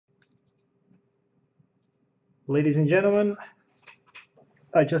Ladies and gentlemen,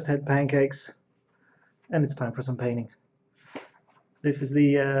 I just had pancakes and it's time for some painting. This is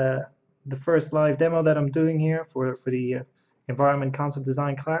the first live demo that I'm doing here for the environment concept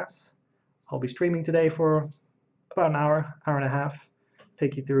design class. I'll be streaming today for about an hour and a half,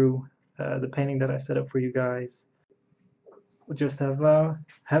 take you through the painting that I set up for you guys. We'll just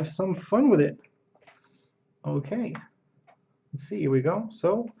have some fun with it. Okay, let's see, here we go.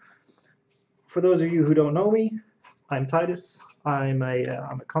 So, for those of you who don't know me, I'm Titus. I'm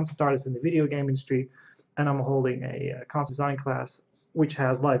a concept artist in the video game industry, and I'm holding a concept design class which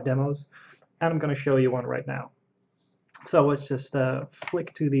has live demos, and I'm going to show you one right now. So let's just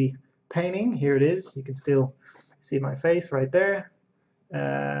flick to the painting. Here it is. You can still see my face right there,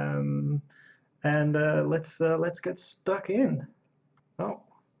 and let's get stuck in. Oh,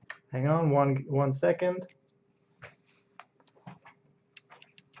 hang on one second.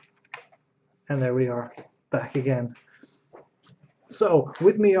 And there we are, back again. So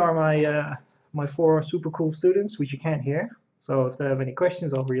with me are my four super cool students, which you can't hear. So if they have any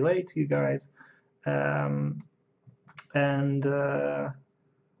questions, I'll relay to you guys.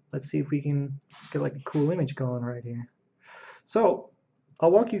 Let's see if we can get like a cool image going right here. So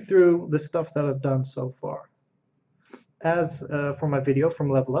I'll walk you through the stuff that I've done so far. As for my video from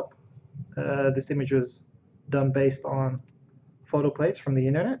Level Up, this image was done based on photo plates from the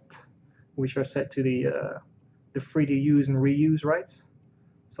internet, which are set to the free to use and reuse rights.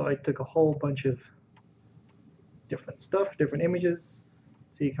 So I took a whole bunch of different stuff, different images,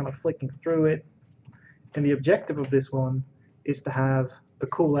 so you're kind of flicking through it. And the objective of this one is to have a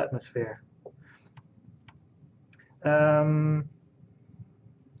cool atmosphere. So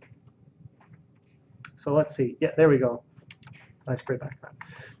let's see. Yeah, there we go. Nice gray background.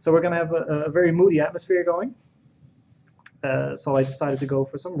 So we're going to have a very moody atmosphere going. So I decided to go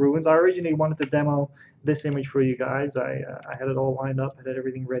for some ruins. I originally wanted to demo this image for you guys. I had it all lined up, I had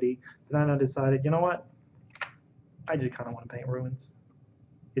everything ready. But then I decided, you know what? I just kind of want to paint ruins.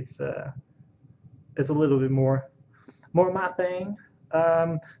 It's a little bit more my thing.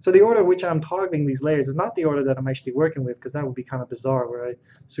 So the order which I'm toggling these layers is not the order that I'm actually working with, because that would be kind of bizarre, where I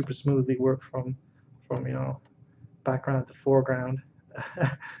super smoothly work from you know, background to foreground.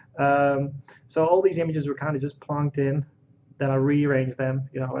 So all these images were kind of just plonked in. Then I rearrange them,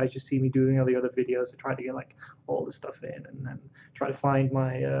 you know, as you see me doing all the other videos. I try to get like all the stuff in, and then try to find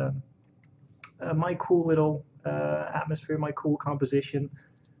my my cool little atmosphere, my cool composition.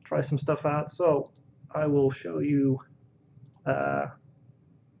 Try some stuff out. So I will show you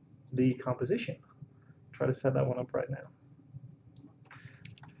the composition. Try to set that one up right now.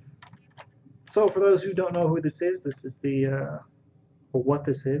 So for those who don't know who this is the or what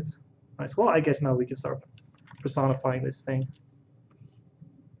this is. Nice. Well, I guess now we can start personifying this thing.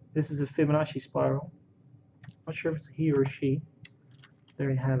 This is a Fibonacci spiral. Not sure if it's a he or a she. There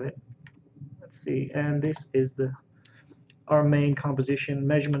you have it. Let's see. And this is our main composition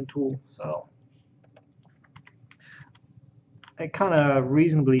measurement tool. So I kind of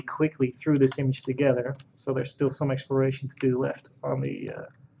reasonably quickly threw this image together, so there's still some exploration to do left on the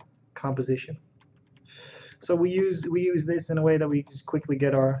composition. So we use this in a way that we just quickly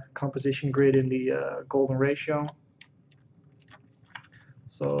get our composition grid in the golden ratio.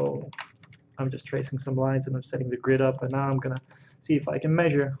 So I'm just tracing some lines and I'm setting the grid up, and now I'm gonna see if I can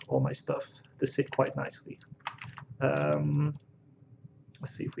measure all my stuff to sit quite nicely. Let's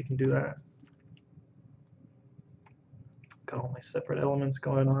see if we can do that. Got all my separate elements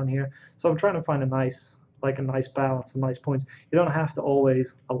going on here. So I'm trying to find a nice balance, some nice points. You don't have to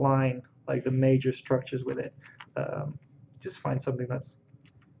always align like the major structures with it. Just find something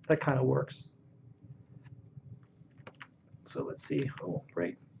that kind of works. So let's see. Oh,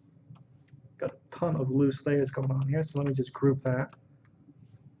 great. Got a ton of loose layers going on here, so let me just group that.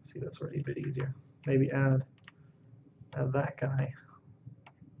 See, that's already a bit easier. Maybe add that guy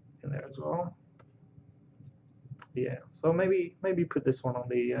in there as well. Yeah, so maybe put this one on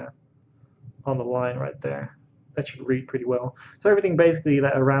the line right there. That should read pretty well. So everything basically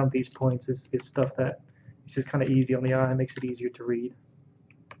that around these points is stuff that is just kind of easy on the eye, makes it easier to read.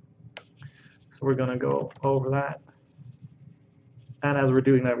 So we're gonna go over that, and as we're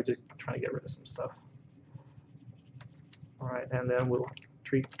doing that, we're just trying to get rid of some stuff. All right, and then we'll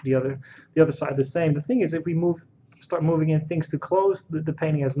treat the other side the same. The thing is, if we start moving in things too close, the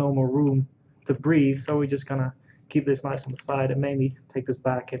painting has no more room to breathe. So we're just gonna keep this nice on the side, and maybe take this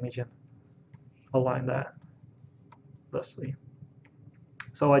back image and align that thusly.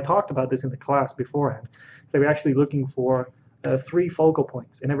 So I talked about this in the class beforehand. So we're actually looking for 3 focal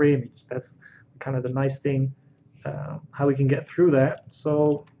points in every image. That's kind of the nice thing, how we can get through that.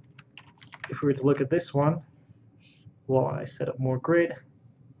 So if we were to look at this one, while I set up more grid.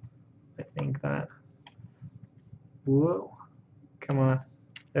 I think that, whoa, come on,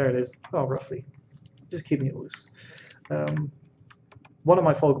 there it is. Oh, roughly, just keeping it loose. One of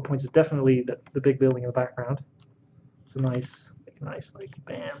my focal points is definitely the big building in the background. It's a nice, like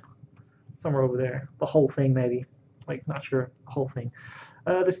bam, somewhere over there. The whole thing maybe, like not sure, the whole thing.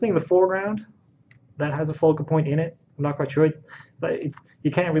 This thing in the foreground that has a focal point in it. I'm not quite sure. It's you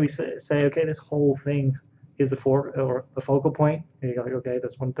can't really say okay, this whole thing is the focal point. And you're like, okay,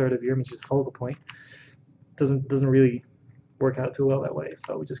 that's 1/3 of your image is a focal point. Doesn't really work out too well that way.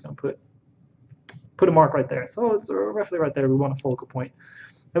 So we're just gonna put a mark right there. So it's roughly right there. We want a focal point.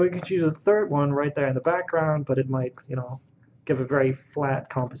 And we could choose a third one right there in the background, but it might, give a very flat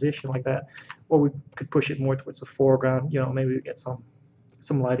composition like that. Or we could push it more towards the foreground. Maybe we get some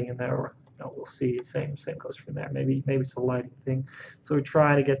lighting in there, or we'll see. Same goes from there. Maybe it's a lighting thing. So we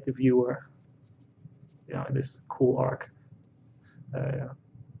try to get the viewer, in this cool arc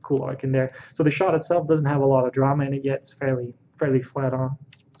in there. So the shot itself doesn't have a lot of drama in it yet. It's fairly flat on.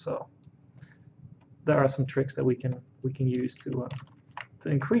 So there are some tricks that we can use to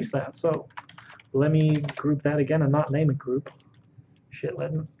increase that. So let me group that again and not name it group. Shit,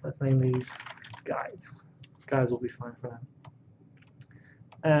 let's name these guides. Guides will be fine for them.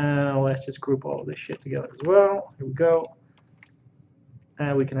 And let's just group all of this shit together as well. Here we go.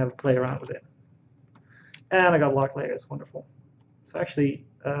 And we can have a play around with it. And I got locked layers. Wonderful. So actually,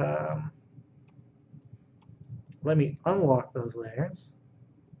 let me unlock those layers.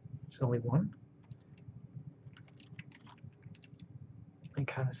 There's only one. And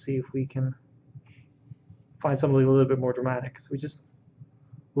kind of see if we can find something a little bit more dramatic. So we just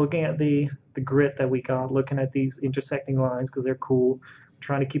looking at the grit that we got, looking at these intersecting lines because they're cool,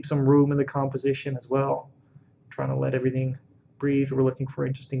 trying to keep some room in the composition as well, trying to let everything breathe. We're looking for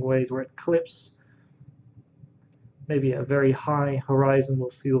interesting ways where it clips. Maybe a very high horizon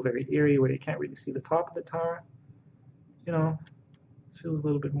will feel very eerie where you can't really see the top of the tower. This feels a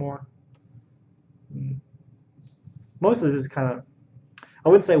little bit more. Most of this is kind of, I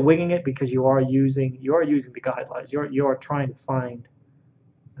wouldn't say winging it because you are using the guidelines. You are trying to find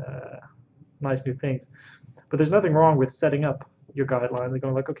nice new things, but there's nothing wrong with setting up your guidelines and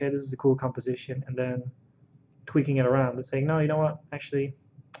going like, okay, this is a cool composition, and then tweaking it around and saying, no, you know what? Actually,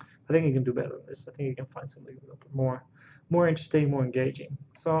 I think you can do better than this. I think you can find something a little bit more interesting, more engaging.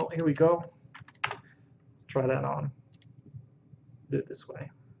 So here we go. Let's try that on. Do it this way,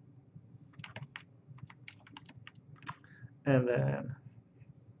 and then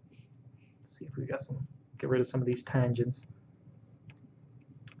see if we got get rid of some of these tangents.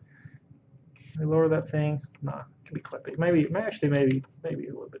 Can we lower that thing? Nah, it can be quite big. Maybe a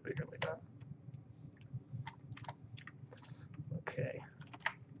little bit bigger like that. Okay.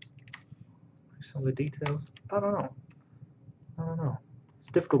 Some of the details. I don't know. It's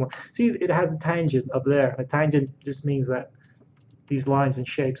a difficult one. See, it has a tangent up there. A tangent just means that these lines and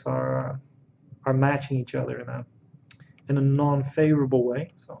shapes are matching each other in a non-favorable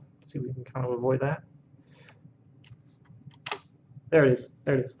way. So see if we can kind of avoid that. There it is.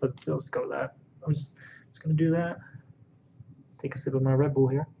 Let's go with that. I'm just going to do that. Take a sip of my Red Bull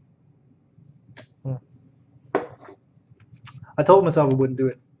here. I told myself I wouldn't do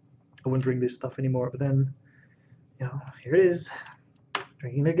it. I wouldn't drink this stuff anymore, but then, here it is.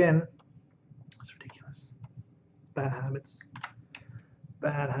 Drinking it again. It's ridiculous. Bad habits.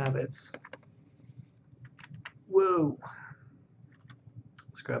 Bad habits. Whoa.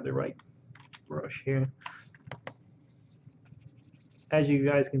 Let's grab the right brush here. As you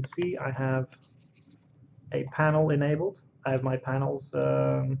guys can see, I have a panel enabled. I have my panels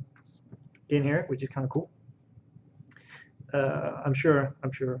in here, which is kind of cool. I'm sure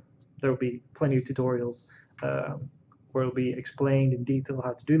there will be plenty of tutorials where it'll be explained in detail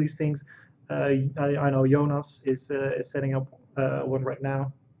how to do these things. I know Jonas is setting up one right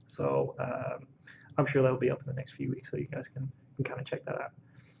now, so I'm sure that'll be up in the next few weeks, so you guys can kind of check that out.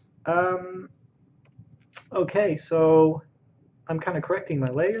 Okay, so I'm kind of correcting my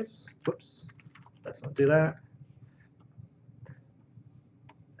layers. Whoops, let's not do that.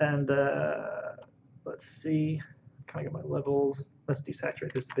 And let's see, kind of get my levels. Let's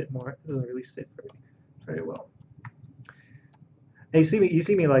desaturate this a bit more. It doesn't really sit very well. And you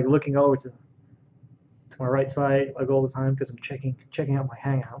see me like looking over to my right side like all the time because I'm checking out my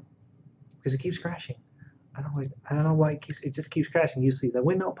Hangout because it keeps crashing. I don't know why it just keeps crashing. You see the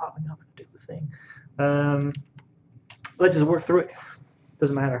window popping up and do the thing. Let's just work through it.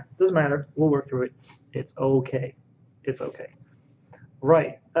 Doesn't matter. We'll work through it. It's okay.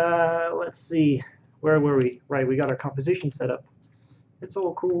 Right. Let's see. Where were we? Right. We got our composition set up. It's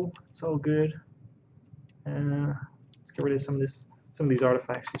all cool. It's all good. Let's get rid of some of these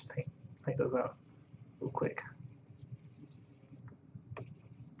artifacts. Just paint those out real quick.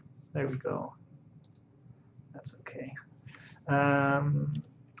 There we go. That's okay.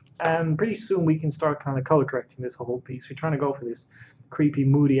 And pretty soon we can start kind of color correcting this whole piece. We're trying to go for this creepy,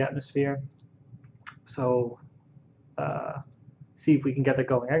 moody atmosphere. So see if we can get that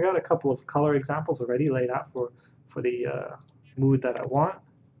going. I got a couple of color examples already laid out for the mood that I want.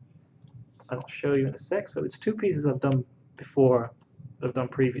 I'll show you in a sec. So it's two pieces I've done before, that I've done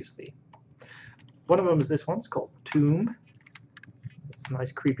previously. One of them is this one. It's called Tomb. It's a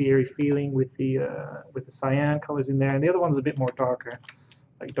nice, creepy, eerie feeling with the cyan colors in there, and the other one's a bit more darker,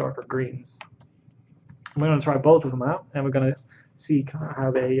 like darker greens. I'm going to try both of them out, and we're going to see kind of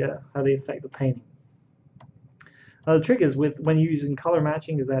how they affect the painting. The trick is when you're using color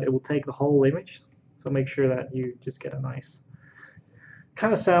matching is that it will take the whole image, so make sure that you just get a nice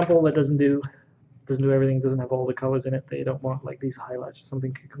kind of sample that doesn't do everything, doesn't have all the colors in it. They don't want like these highlights or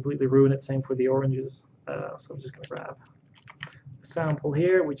something could completely ruin it. Same for the oranges. So I'm just going to grab a sample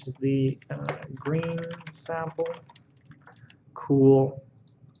here, which is the green sample. Cool.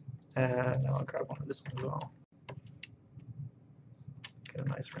 And now I'll grab one of this one as well. Get a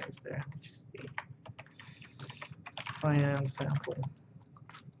nice range there, which is the cyan sample.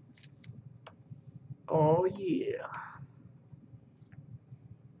 Oh yeah.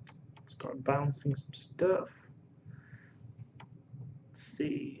 Start balancing some stuff. Let's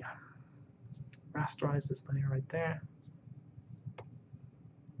see. Rasterize this layer right there.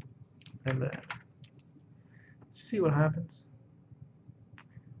 And then see what happens.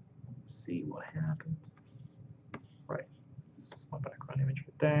 See what happens. Right. This is my background image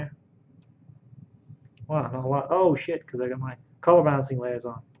right there. Wow, not a lot. Oh shit, because I got my color balancing layers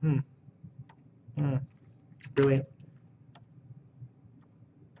on. Brilliant.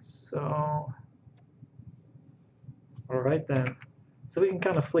 So, alright then. So we can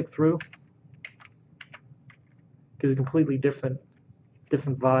kind of flick through. Gives a completely different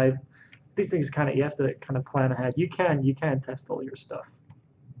vibe. These things you have to kind of plan ahead. You can test all your stuff.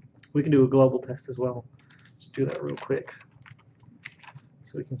 We can do a global test as well. Just do that real quick,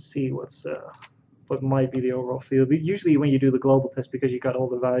 so we can see what might be the overall feel. Usually, when you do the global test, because you got all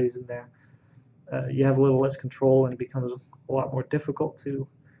the values in there, you have a little less control, and it becomes a lot more difficult to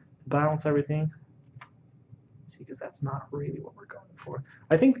balance everything. See, because that's not really what we're going for.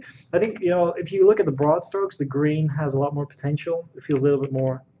 I think if you look at the broad strokes, the green has a lot more potential. It feels a little bit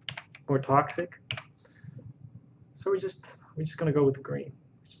more toxic. So we're just going to go with the green.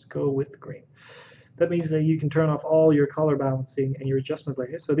 Just go with the green. That means that you can turn off all your color balancing and your adjustment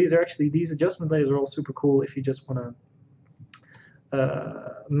layers. So these adjustment layers are all super cool if you just want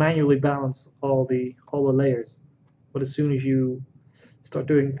to manually balance all the layers. But as soon as you start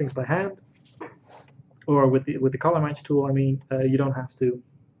doing things by hand, or with the color match tool, I mean, you don't have to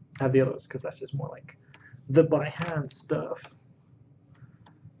have the others, because that's just more like the by hand stuff.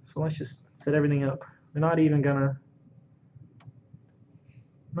 So let's just set everything up. We're not even gonna,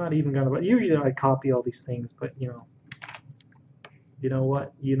 but usually I copy all these things, but you know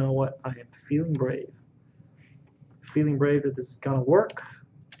what, I am feeling brave that this is gonna work.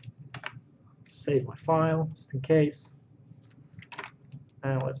 Save my file just in case,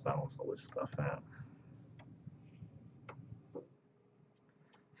 and let's balance all this stuff out.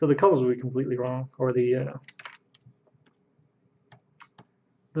 So the colors will be completely wrong, or the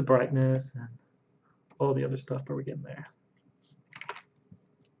brightness and all the other stuff, but we're getting there.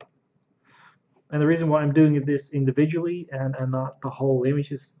 And the reason why I'm doing this individually and not the whole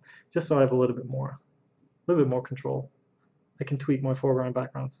image is just so I have a little bit more control. I can tweak my foreground and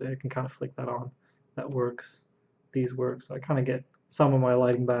background, so I can kind of flick that on. That works. These work. So I kind of get some of my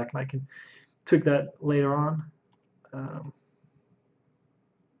lighting back, and I can tweak that later on.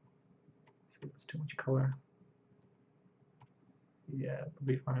 See, it's too much color. Yeah, it'll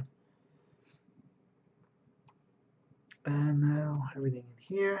be fine. And now everything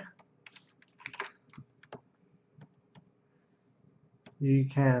in here. You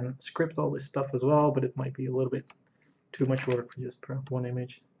can script all this stuff as well, but it might be a little bit too much work for just one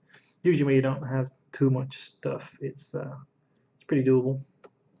image. Usually when you don't have too much stuff, it's pretty doable.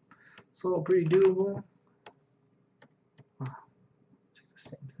 So pretty doable. Check the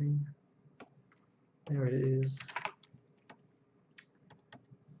same thing. There it is.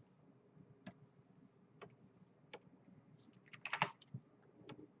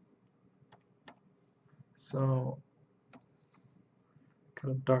 So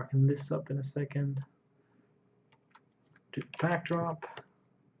kind of darken this up in a second. Do the backdrop.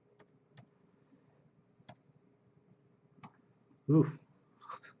 Ooh.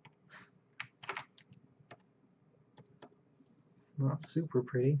 not super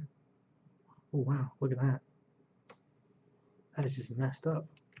pretty. Oh wow, look at that. That is just messed up.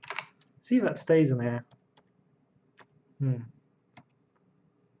 See if that stays in there.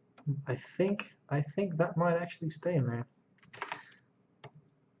 I think that might actually stay in there.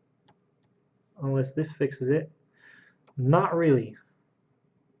 Unless this fixes it. Not really.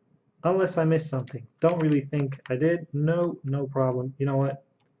 Unless I missed something. Don't really think I did. No problem. You know what?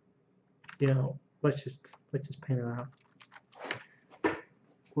 You know, let's just paint it out.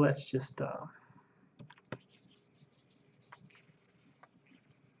 Let's just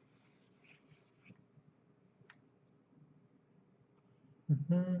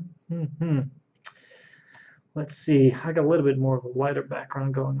let's see. I got a little bit more of a lighter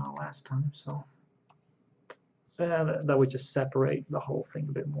background going on last time, so that would just separate the whole thing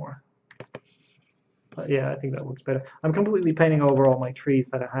a bit more. But yeah, I think that works better. I'm completely painting over all my trees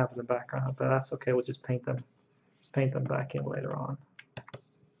that I have in the background, but that's okay. We'll just paint them back in later on.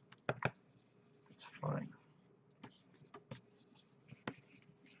 It's fine.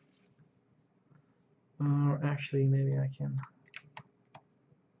 Or actually, maybe I can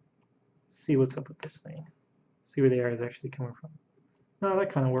see what's up with this thing. See where the air is actually coming from. No,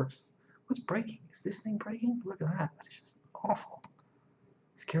 that kind of works. What's breaking? Is this thing breaking? Look at that. That is just awful.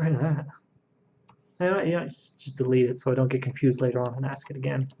 Let's get rid of that. Yeah, just delete it so I don't get confused later on and ask it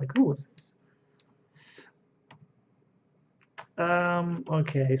again. Like, oh, what's this?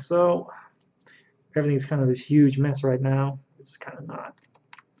 Okay, so everything's kind of this huge mess right now. It's kind of not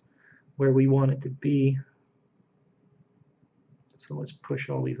where we want it to be. So let's push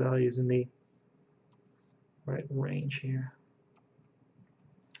all these values in the right range here.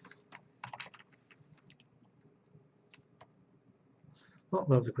 Oh,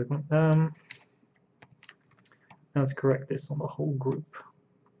 that was a quick one. Now let's correct this on the whole group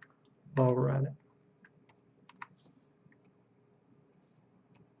while we're at it.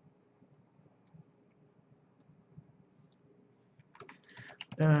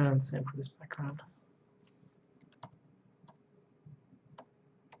 And same for this background.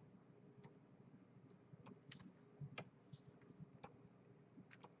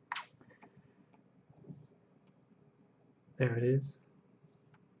 There it is.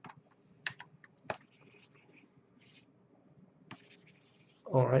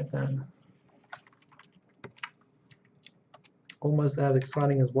 All right then. Almost as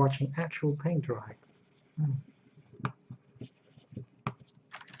exciting as watching actual paint dry.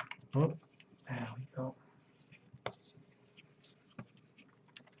 Oh, there we go.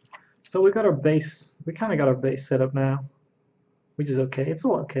 So we got our base. We kind of got our base set up now, which is okay. It's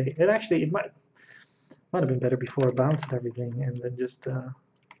all okay. It might have been better before I bounced everything and then just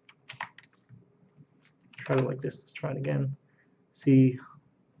try it like this. Let's try it again. See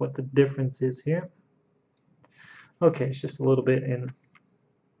what the difference is here. Okay, it's just a little bit in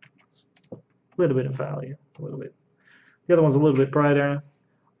value, a little bit. The other one's a little bit brighter.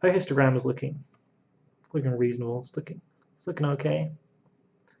 Our histogram is looking reasonable. It's looking okay.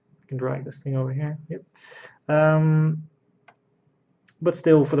 I can drag this thing over here. Yep. But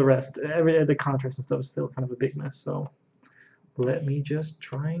still, for the rest, the contrast and stuff is still kind of a big mess. So let me just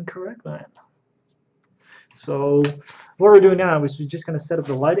try and correct that. So what we're doing now is we're just going to set up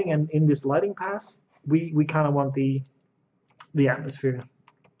the lighting, and in this lighting pass, we kind of want the atmosphere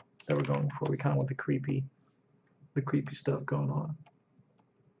that we're going for. We kind of want the creepy stuff going on.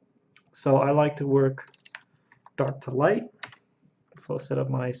 So I like to work dark to light. So I'll set up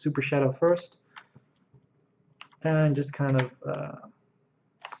my super shadow first, and just kind of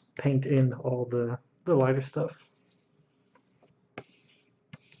paint in all the lighter stuff.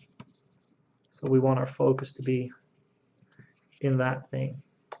 So we want our focus to be in that thing.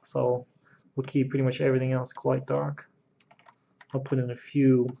 So we'll keep pretty much everything else quite dark. I'll put in a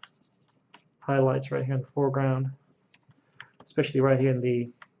few highlights right here in the foreground, especially right here in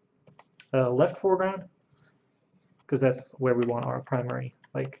the left foreground, because that's where we want our primary,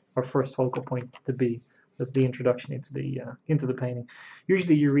 like our first focal point to be. That's the introduction into the painting.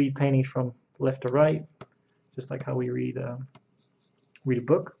 Usually you read paintings from left to right, just like how we read a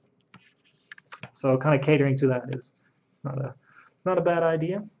book. So kind of catering to that it's not a bad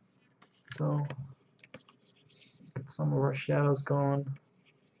idea. So get some of our shadows going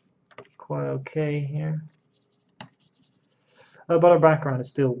quite okay here. But our background is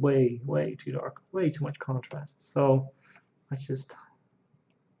still way too dark, way too much contrast. So let's just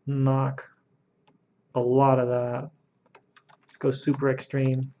knock a lot of that. Let's go super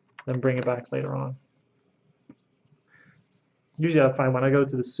extreme, then bring it back later on. Usually I find when I go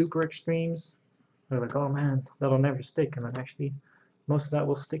to the super extremes, they're like, oh man, that'll never stick, and then actually most of that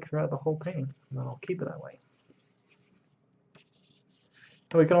will stick throughout the whole painting, and I'll keep it that way.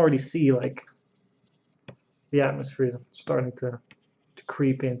 And we can already see like the atmosphere is starting to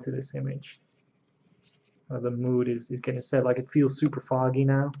creep into this image. The mood is getting set. Like it feels super foggy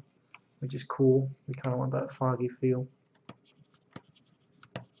now, which is cool. We kind of want that foggy feel.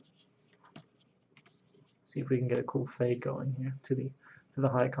 See if we can get a cool fade going here to the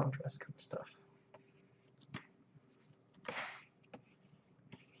high contrast kind of stuff.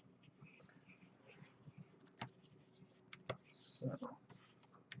 So,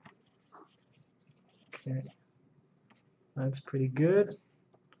 okay, that's pretty good.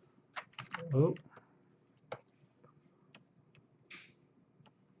 Oh,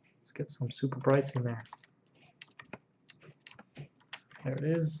 let's get some super brights in there. There it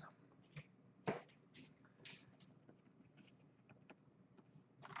is.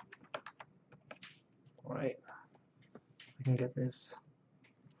 All right, we can get this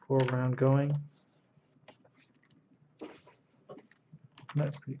foreground going.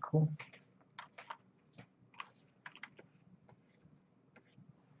 That's pretty cool.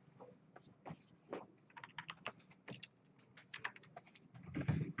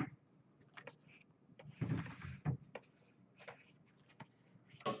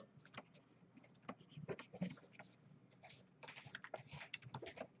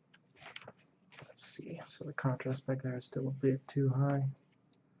 Let's see, so the contrast back there is still a bit too high.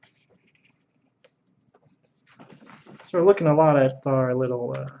 So we're looking a lot at our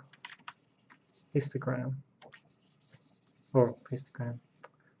little histogram. Or histogram.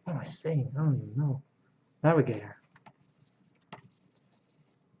 What am I saying? I don't even know. Navigator.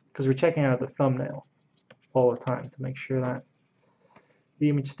 Because we're checking out the thumbnail all the time to make sure that the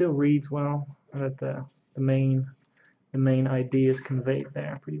image still reads well and that the main idea is conveyed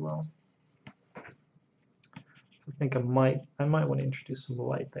there pretty well. So I think I might want to introduce some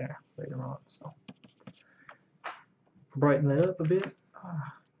light there later on. So brighten that up a bit.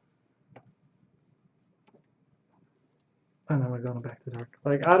 And then we're going back to dark.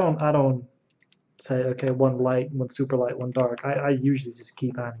 Like I don't say okay, one light, one super light, one dark. I usually just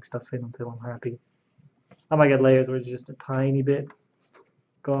keep adding stuff in until I'm happy. I might get layers where it's just a tiny bit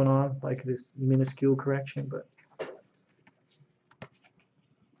going on, like this minuscule correction, but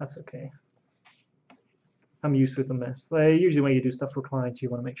that's okay. I'm used with the mess. Like, usually when you do stuff for clients, you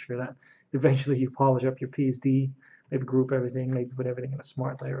want to make sure that eventually you polish up your PSD, maybe group everything, maybe put everything in a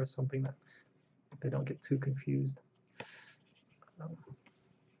smart layer or something that they don't get too confused. But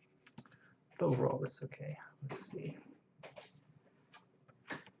overall, it's okay. Let's see.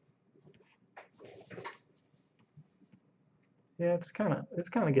 Yeah, it's kind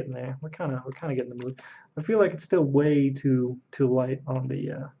of getting there. We're kind of getting the mood. I feel like it's still way too light on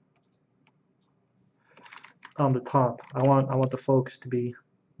the top. I want the focus to be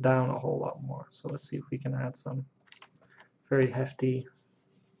down a whole lot more. So let's see if we can add some very hefty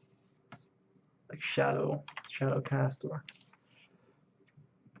like shadow cast or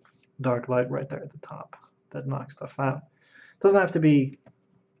dark light right there at the top that knocks stuff out. It doesn't have to be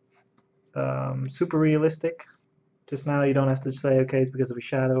super realistic. Just now you don't have to say okay, it's because of a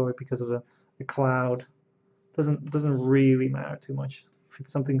shadow or because of a cloud. Doesn't really matter too much. If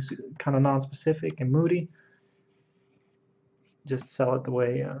it's something kind of non-specific and moody, just sell it the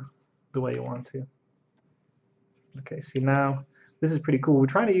way you want to. Okay, see now this is pretty cool. We're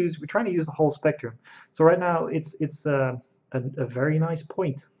trying to use the whole spectrum. So right now it's a very nice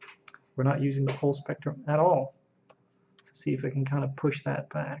point. We're not using the whole spectrum at all. So see if I can kind of push that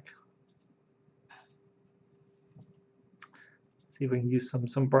back. See if we can use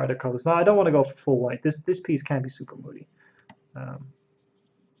some brighter colors. Now I don't want to go for full white. This piece can be super moody.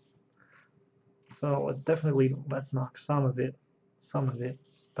 So definitely let's knock some of it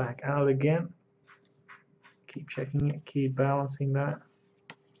back out again. Keep checking it, keep balancing that.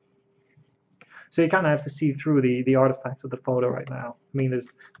 So you kind of have to see through the artifacts of the photo right now. I mean, there's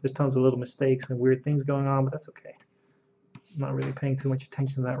tons of little mistakes and weird things going on, but that's okay. I'm not really paying too much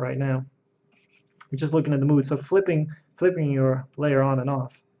attention to that right now. We're just looking at the mood. So flipping your layer on and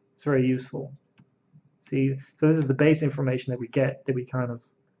off, it's very useful. See, so this is the base information that we get, that we kind of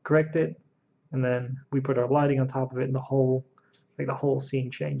correct it, and then we put our lighting on top of it, and the whole scene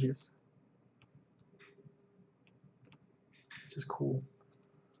changes, which is cool.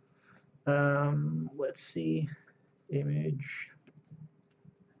 Let's see, image.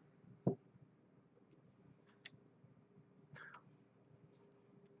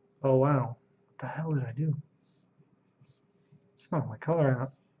 Oh wow, what the hell did I do? It's not my color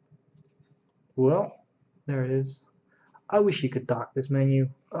out. Well, there it is. I wish you could dock this menu.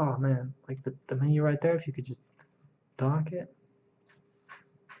 Oh man, like the menu right there, if you could just dock it,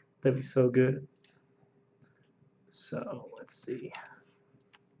 that'd be so good. So let's see.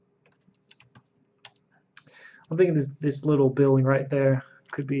 I'm thinking this little building right there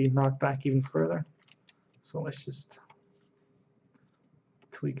could be knocked back even further. So let's just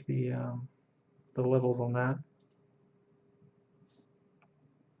tweak the levels on that.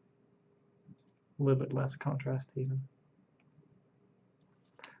 A little bit less contrast even.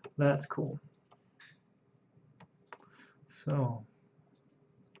 That's cool. So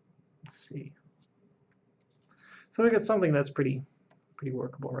let's see. So we got something that's pretty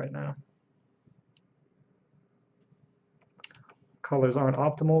workable right now. Colors aren't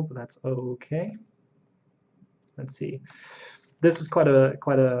optimal, but that's okay. Let's see. This is quite a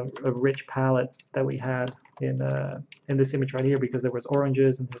rich palette that we had in this image right here, because there was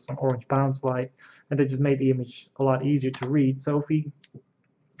oranges and there's some orange bounce light, and they just made the image a lot easier to read. So if we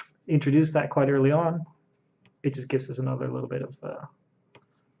introduce that quite early on, it just gives us another little bit of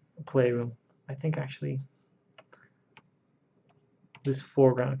playroom. I think actually this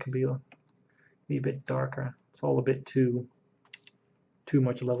foreground can be a bit darker. It's all a bit too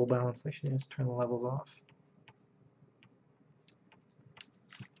much level balance. I should just turn the levels off.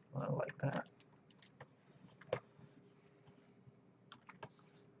 I like that.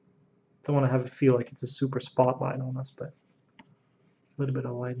 Don't want to have it feel like it's a super spotlight on us, but a little bit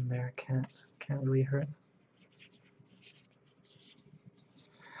of light in there can't really hurt.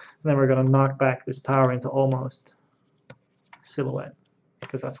 And then we're going to knock back this tower into almost silhouette,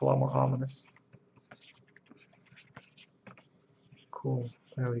 because that's a lot more ominous. Cool.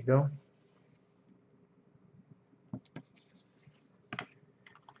 There we go.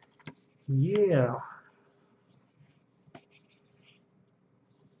 Yeah.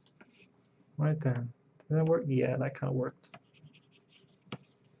 Right then. Did that work? Yeah, that kind of worked.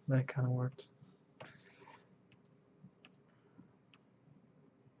 That kind of worked.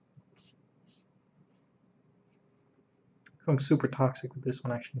 Going super toxic with this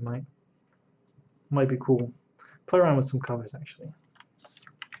one actually might be cool. Play around with some colors actually.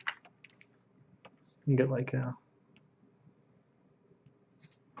 You can get like a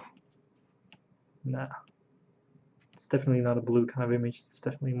nah. It's definitely not a blue kind of image. It's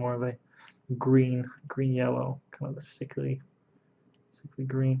definitely more of a green yellow, kind of a sickly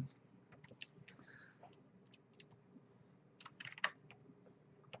green.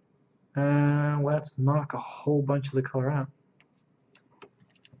 Let's knock a whole bunch of the color out.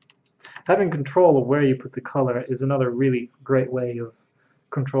 Having control of where you put the color is another really great way of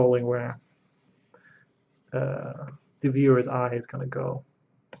controlling where the viewer's eye is going to go.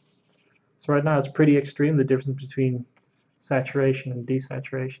 So right now it's pretty extreme, the difference between saturation and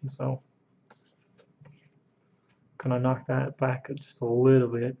desaturation, so I'm going to knock that back just a little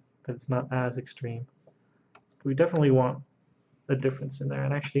bit, that it's not as extreme. We definitely want a difference in there,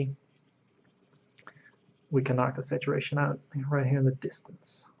 and actually we can knock the saturation out right here in the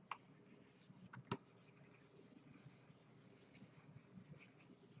distance.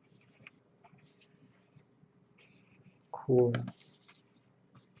 Cool.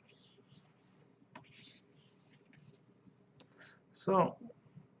 So,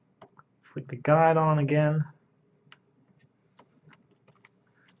 put the guide on again.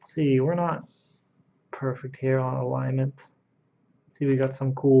 See, we're not perfect here on alignment. See, we got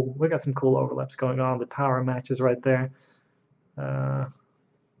some cool overlaps going on. The tower matches right there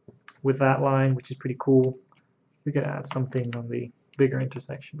with that line, which is pretty cool. We could add something on the bigger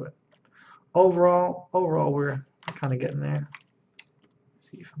intersection, but overall we're kind of getting there.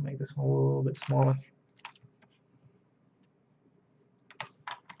 Let's see if I make this one a little bit smaller.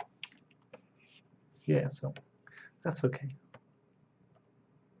 Yeah, so that's okay.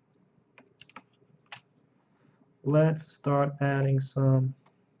 Let's start adding some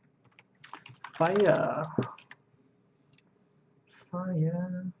fire.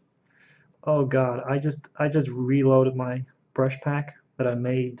 Oh god, I just reloaded my brush pack that I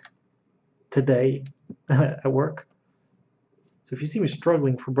made today at work. So if you see me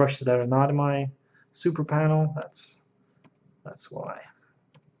struggling for brushes that are not in my super panel, that's why.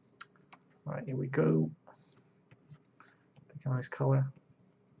 All right, here we go. Pick a nice color.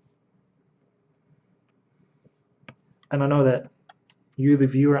 And I know that you, the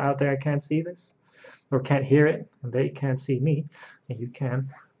viewer out there, can't see this or can't hear it, and they can't see me, and you can,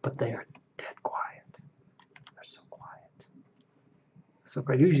 but they are dead quiet. They're so quiet. So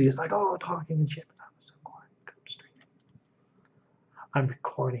great. Usually it's like, oh, talking and shit, but I'm so quiet because I'm streaming. I'm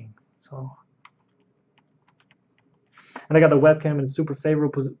recording, so. And I got the webcam in a super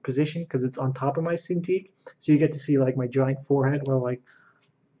favorable position because it's on top of my Cintiq, so you get to see like my giant forehead while like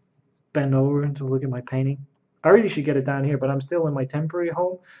bend over to look at my painting. I really should get it down here, but I'm still in my temporary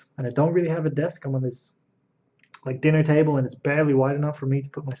home, and I don't really have a desk. I'm on this like dinner table, and it's barely wide enough for me to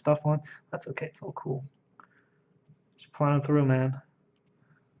put my stuff on. That's okay. It's all cool. Plowing through, man.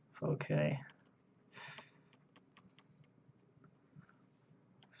 It's okay.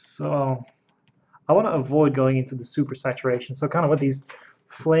 So I want to avoid going into the super saturation. So kind of what these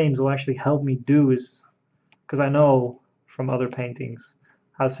flames will actually help me do is, because I know from other paintings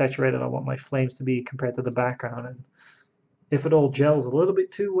how saturated I want my flames to be compared to the background. And if it all gels a little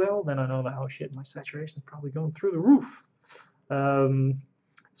bit too well, then I know that, oh shit, my saturation is probably going through the roof.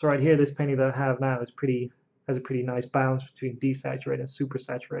 So right here, this painting that I have now is has a pretty nice balance between desaturated and super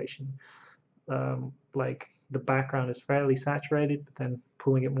saturation. Like the background is fairly saturated, but then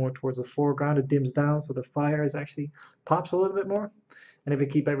pulling it more towards the foreground, it dims down, so the fire is actually pops a little bit more. And if I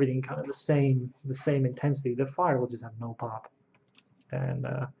keep everything kind of the same intensity, the fire will just have no pop, and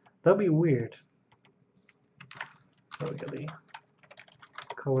that'll be weird. So we got the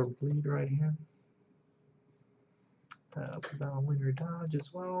color bleed right here. Put that on linear dodge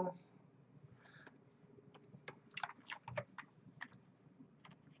as well.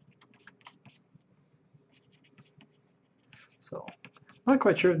 So, I'm not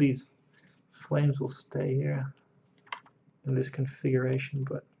quite sure if these flames will stay here in this configuration,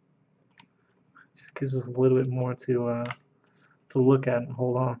 but it just gives us a little bit more to look at and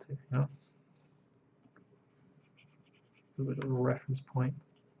hold on to, you know? A little bit of a reference point.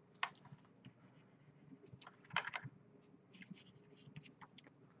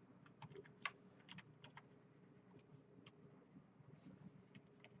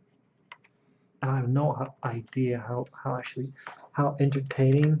 I have no idea how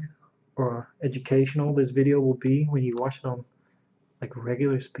entertaining or educational this video will be when you watch it on like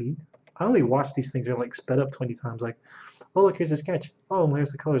regular speed. I only watch these things are like sped up 20 times. Like, oh look, here's a sketch. Oh,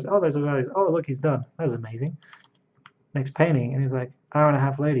 there's the colors. Oh, there's the values. Oh, look, he's done. That's amazing. Next painting, and he's like, hour and a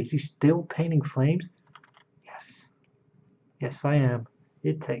half later, is he still painting flames? Yes. Yes, I am.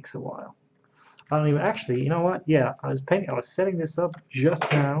 It takes a while. I don't even actually. You know what? Yeah, I was setting this up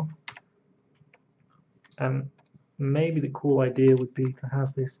just now. And maybe the cool idea would be to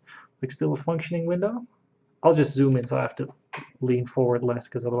have this like still a functioning window. I'll just zoom in so I have to lean forward less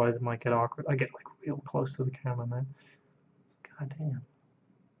because otherwise it might get awkward. I get like real close to the camera, man. God damn.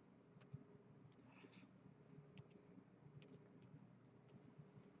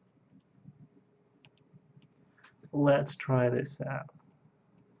 Let's try this out.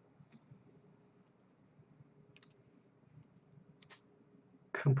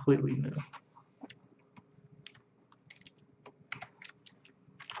 Completely new.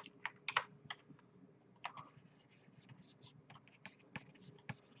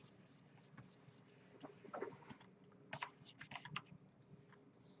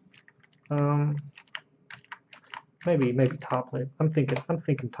 Maybe top lit. I'm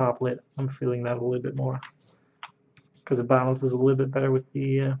thinking top lit. I'm feeling that a little bit more because it balances a little bit better with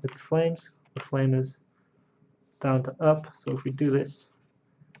the flames. The flame is down to up, so if we do this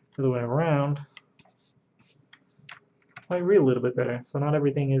the other way around, it might read a little bit better. So not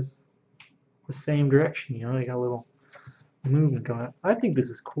everything is the same direction, you know. You got a little movement going on. I think this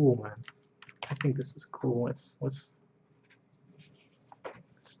is cool, man. I think this is cool. Let's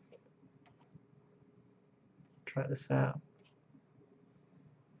try this out.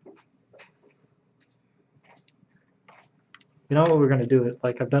 You know what we're gonna do it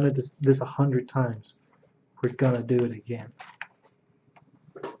like I've done it this 100 times. We're gonna do it again.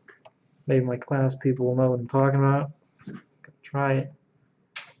 Maybe my class people will know what I'm talking about. Try it.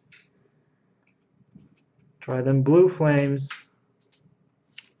 Try them blue flames.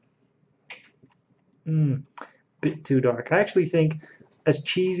 Bit too dark. I actually think, as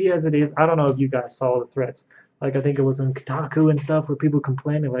cheesy as it is, I don't know if you guys saw the threads. Like I think it was on Kotaku and stuff where people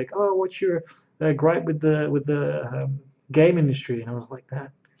complaining like, "Oh, what's your gripe with the game industry?" And I was like,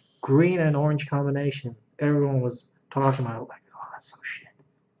 that green and orange combination. Everyone was talking about it like, "Oh, that's so shit."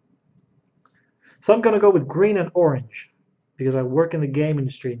 So I'm gonna go with green and orange because I work in the game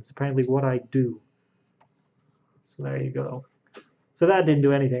industry and it's apparently what I do. So there you go. So that didn't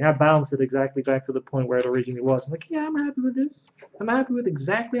do anything. I balanced it exactly back to the point where it originally was. I'm like, yeah, I'm happy with this. I'm happy with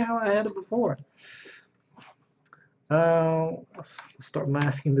exactly how I had it before. Let's start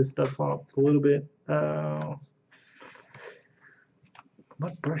masking this stuff up a little bit.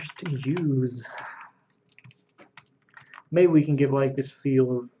 What brush to use? Maybe we can give like this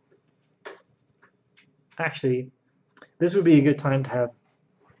feel of... Actually, this would be a good time to have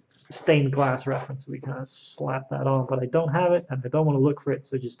stained glass reference. We kind of slap that on, but I don't have it and I don't want to look for it,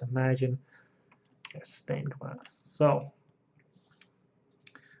 so just imagine stained glass. So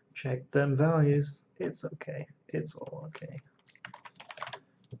check them values. It's okay. It's all okay.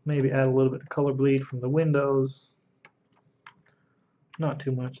 Maybe add a little bit of color bleed from the windows. Not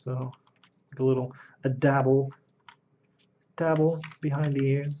too much though. Like a dabble. dabble behind the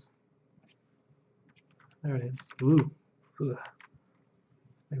ears. There it is. Ooh. Ooh.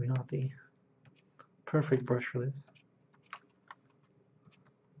 It's maybe not the perfect brush for this.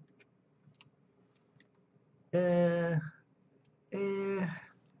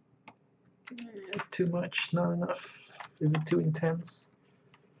 Too much, not enough. Is it too intense?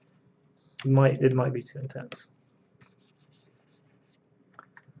 It might be too intense.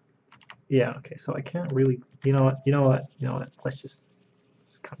 Yeah, okay, so I can't really, you know what, let's just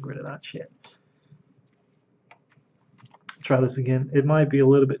get rid of that shit. Try this again. It might be a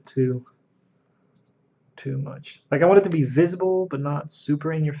little bit too much. Like I want it to be visible, but not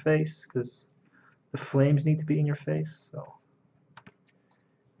super in your face, because the flames need to be in your face, so,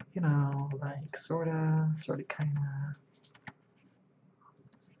 you know, like sorta, kinda.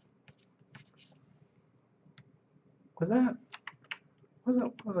 What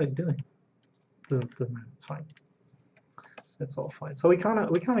was I doing? Doesn't matter, it's fine. It's all fine. So we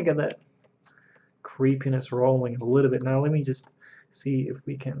kinda get that creepiness rolling a little bit. Now let me just see if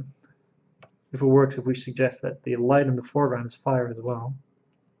we can, if it works, if we suggest that the light in the foreground is fire as well.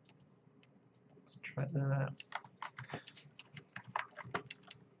 Let's try that.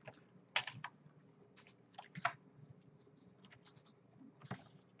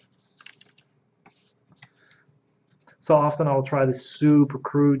 So often I'll try this super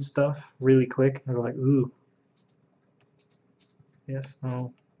crude stuff really quick and go like, ooh. Yes,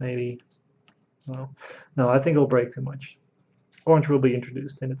 no, maybe. No, I think it'll break too much. Orange will be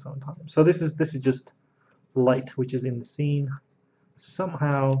introduced in its own time. So this is just light which is in the scene,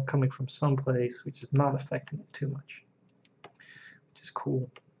 somehow coming from someplace which is not affecting it too much, which is cool.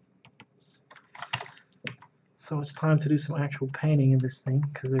 So it's time to do some actual painting in this thing,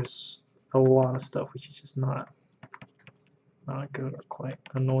 because there's a lot of stuff which is just not good or quite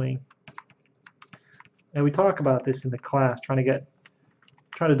annoying. And we talk about this in the class, trying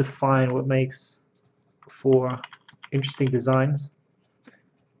to define what makes for interesting designs.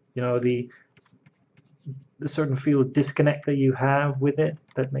 You know, the certain feel of disconnect that you have with it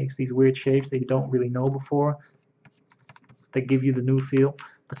that makes these weird shapes that you don't really know before, that give you the new feel,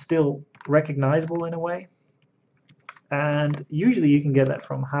 but still recognizable in a way. And usually you can get that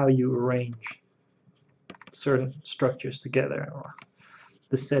from how you arrange certain structures together, or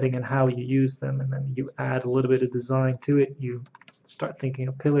the setting and how you use them, and then you add a little bit of design to it. You start thinking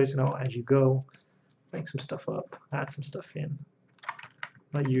of pillars, as you go, make some stuff up, add some stuff in.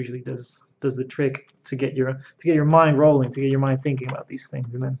 That usually does the trick to get your mind rolling, to get your mind thinking about these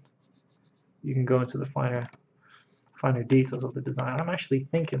things, and then you can go into the finer details of the design. I'm actually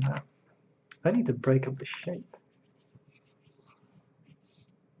thinking that I need to break up the shape.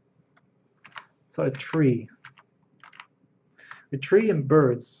 So a tree and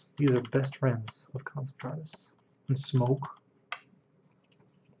birds, these are best friends of concept artists. And smoke.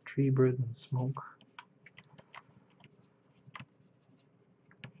 Tree, birds, and smoke.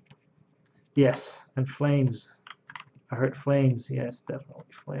 Yes, and flames. I heard flames. Yes, definitely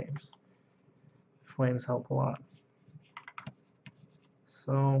flames. Flames help a lot.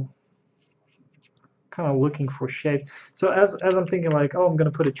 So, kind of looking for shape. So as I'm thinking like, oh, I'm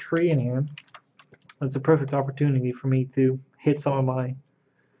going to put a tree in here, it's a perfect opportunity for me to hit some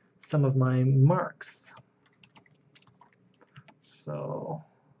of my marks. So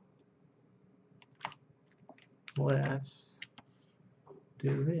let's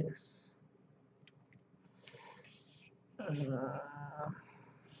do this.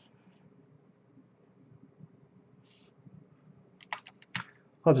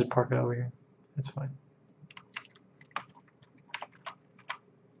 I'll just park it over here. That's fine.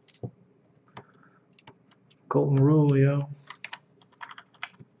 Golden rule, yo.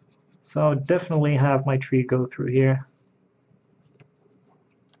 So definitely have my tree go through here,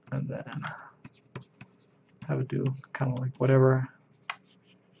 and then have it do kind of like whatever.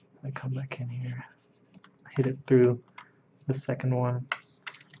 I come back in here, hit it through the second one,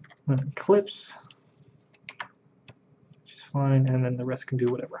 then it clips, which is fine, and then the rest can do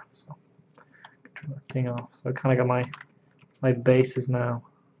whatever. So turn that thing off. So I kind of got my bases now,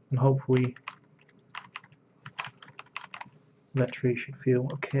 and hopefully that tree should feel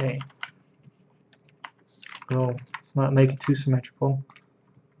okay. So let's not make it too symmetrical.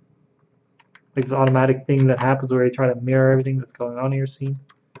 Like this automatic thing that happens where you try to mirror everything that's going on in your scene.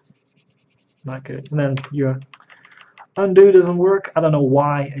 Not good. And then your undo doesn't work. I don't know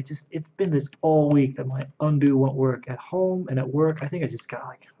why. It's been this all week that my undo won't work at home and at work. I think I just got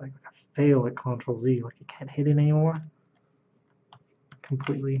like a fail at Control-Z. Like you can't hit it anymore.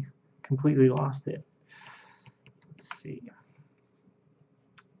 Completely lost it. Let's see.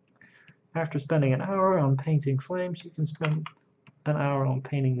 After spending an hour on painting flames, you can spend an hour on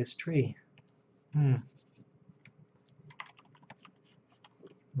painting this tree. Not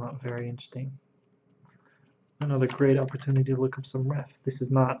very interesting. Another great opportunity to look up some ref. This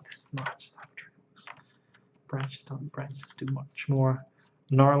is not just how trees. Branches do much more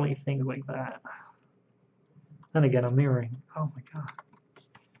gnarly things like that. And again, I'm mirroring. Oh my god.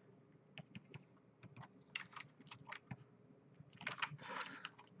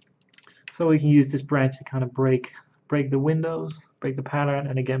 So we can use this branch to kind of break the windows, break the pattern,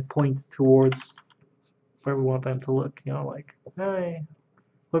 and again point towards where we want them to look. You know, like, hey,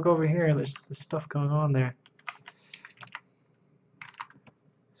 look over here. There's stuff going on there.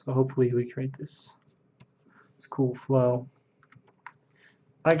 So hopefully we create this cool flow.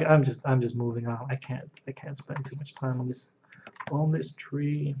 I'm just moving on. I can't spend too much time on this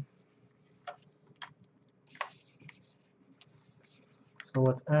tree. So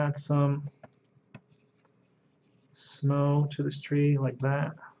let's add some snow to this tree like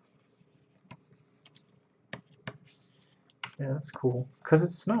that. Yeah, that's cool. Because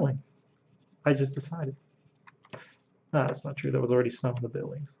it's snowing. I just decided. No, that's not true. There was already snow in the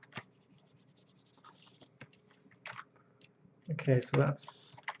buildings. Okay, so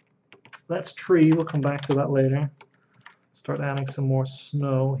that's tree. We'll come back to that later. Start adding some more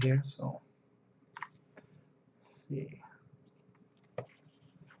snow here. So let's see.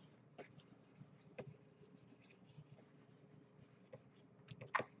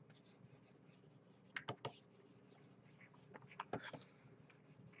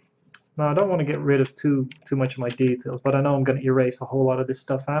 Now I don't want to get rid of too much of my details, but I know I'm going to erase a whole lot of this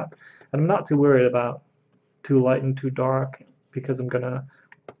stuff out, and I'm not too worried about too light and too dark because I'm going to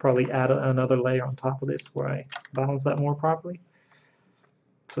probably add another layer on top of this where I balance that more properly.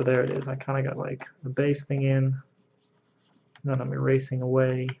 So there it is. I kind of got like the base thing in, and then I'm erasing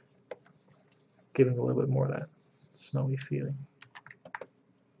away, giving a little bit more of that snowy feeling. I'm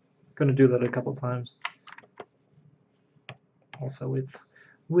going to do that a couple times. Also with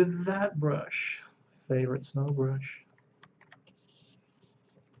that brush, favorite snow brush.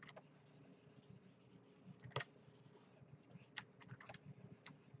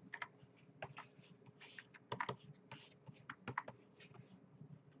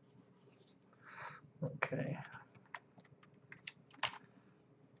 Okay.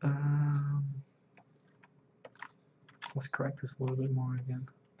 Let's correct this a little bit more again.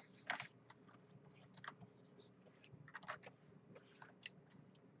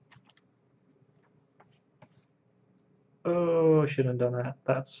 Oh, I shouldn't have done that.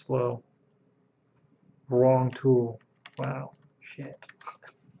 That's slow. Wrong tool. Wow. Shit.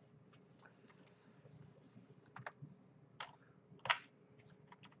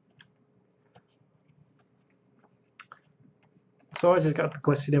 So I just got the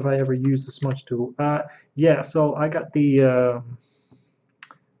question if I ever use the smudge tool. Yeah, so I got the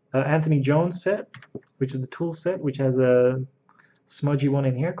Anthony Jones set, which is the tool set, which has a smudgy one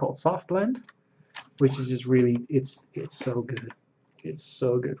in here called Soft Blend, which is just really, it's so good. It's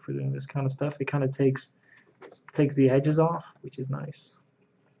so good for doing this kind of stuff. It kind of takes the edges off, which is nice.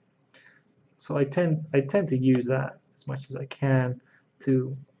 So I tend to use that as much as I can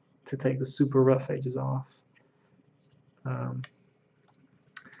to take the super rough edges off.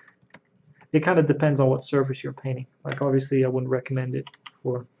 It kind of depends on what surface you're painting. Like obviously I wouldn't recommend it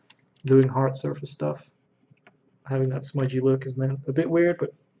for doing hard surface stuff. Having that smudgy look is then a bit weird,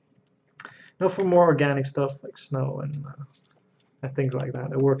 but no, for more organic stuff like snow and things like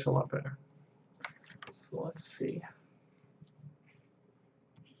that, it works a lot better. So let's see.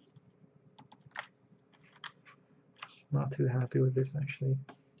 Not too happy with this actually.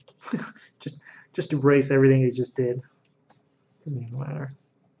 just erase everything you just did. Doesn't even matter.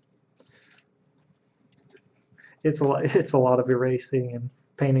 It's a lot of erasing and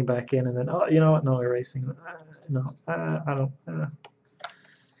painting back in, and then oh, you know what? No erasing. No, I don't.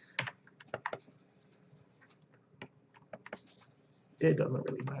 It doesn't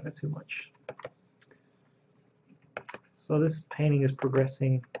really matter too much. So this painting is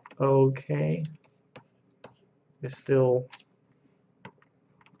progressing okay. There's still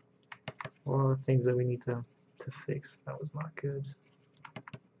a lot of things that we need to fix. That was not good.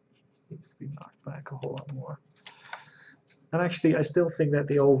 Needs to be knocked back a whole lot more. And actually, I still think that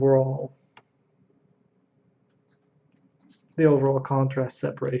the overall contrast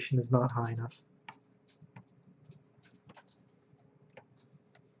separation is not high enough.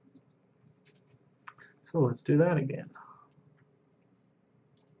 So let's do that again.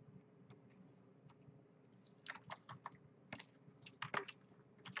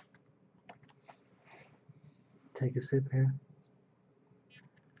 Take a sip here.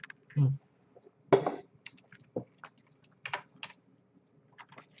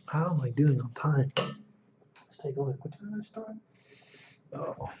 How am I doing on time? Let's take a look. What time did I start?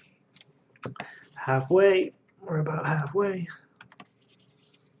 Oh, halfway. We're about halfway.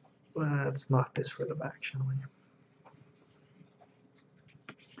 Let's knock this further back, shall we?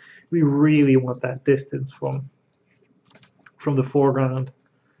 We really want that distance from the foreground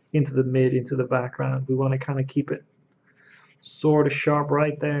into the mid, into the background. We want to kind of keep it sort of sharp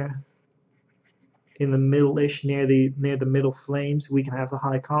right there in the middle-ish, near the middle flames. We can have the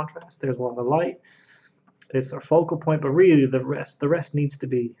high contrast. There's a lot of light. It's our focal point, but really the rest needs to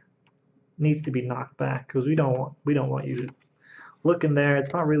be knocked back, because we don't want you to look in there.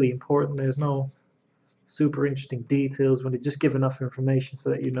 It's not really important. There's no super interesting details when you just give enough information so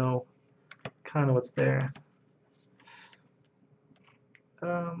that you know kind of what's there.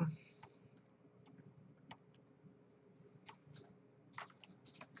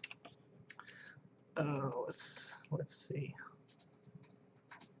 Let's see.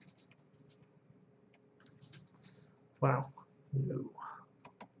 Wow. No.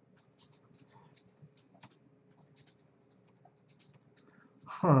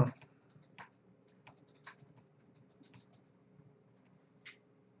 Huh.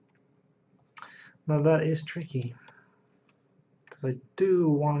 Now that is tricky, because I do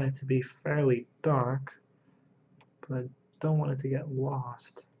want it to be fairly dark, but I don't want it to get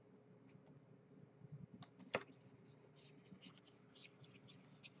lost.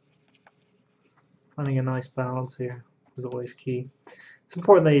 Finding a nice balance here is always key. It's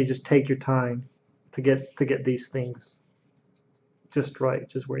important that you just take your time to get these things just right,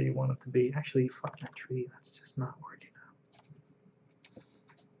 just where you want it to be. Actually, fuck that tree. That's just not working out.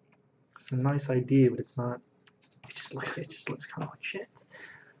 It's a nice idea, but it's not. It just looks kind of like shit. It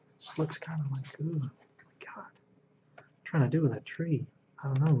just looks kind of like, ooh, my God. What am I trying to do with that tree? I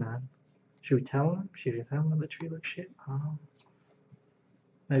don't know, man. Should we tell him? Should we tell him the tree looks shit? I don't know.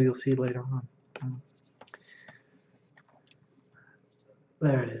 Maybe you'll see later on.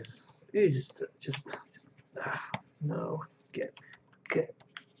 There it is. You just no, get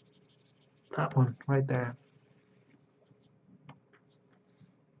that one right there.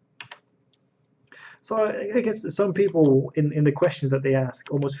 So I guess some people in the questions that they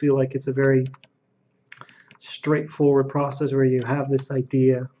ask almost feel like it's a very straightforward process where you have this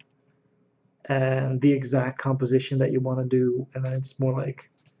idea and the exact composition that you want to do, and then it's more like,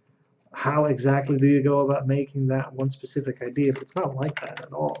 how exactly do you go about making that one specific idea? But it's not like that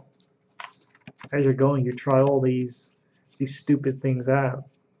at all. As you're going, you try all these stupid things out.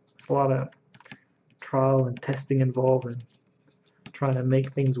 There's a lot of trial and testing involved in trying to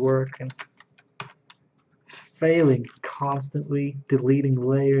make things work and failing constantly, deleting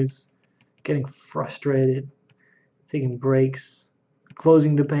layers, getting frustrated, taking breaks,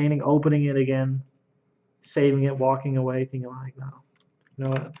 closing the painting, opening it again, saving it, walking away, thinking like, no, you know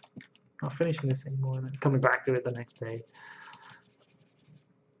what, I'm not finishing this anymore, and then coming back to it the next day.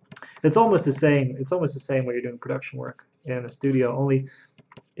 It's almost the same. It's almost the same when you're doing production work in a studio. Only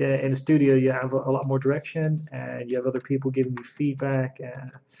in a studio you have a lot more direction, and you have other people giving you feedback,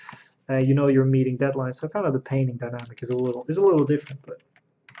 and you know you're meeting deadlines. So kind of the painting dynamic is a little different, but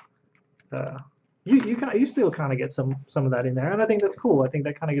you still kind of get some of that in there, and I think that's cool. I think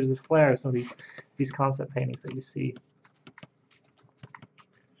that kind of gives the flair of some of these concept paintings that you see.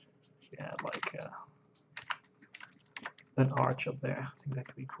 Yeah, like an arch up there. I think that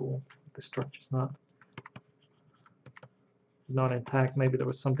could be cool. The structure's not intact. Maybe there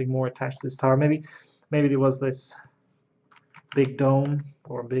was something more attached to this tower. Maybe there was this big dome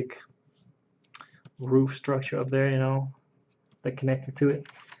or big roof structure up there, you know, that connected to it,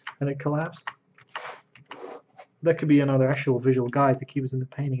 and it collapsed. That could be another actual visual guide to keep us in the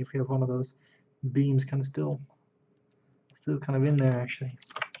painting if you have one of those beams kind of still kind of in there. Actually,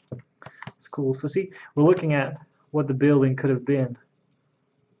 it's cool. So see, we're looking at what the building could have been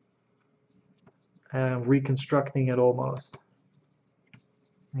and reconstructing it almost.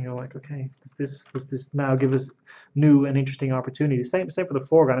 And you're like, okay, does this now give us new and interesting opportunities? Same for the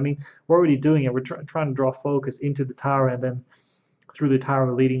foreground. I mean, we're already doing it. We're trying to draw focus into the tower, and then through the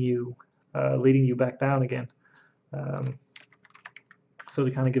tower leading you back down again. So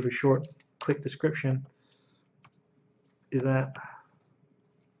to kind of give a short, quick description, is that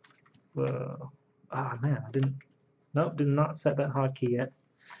man, I did not set that hotkey yet.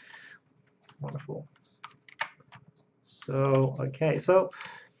 Wonderful. So okay, so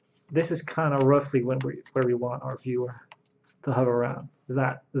this is kind of roughly where we want our viewer to hover around. Is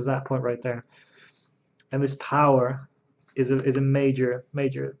that point right there? And this tower is a major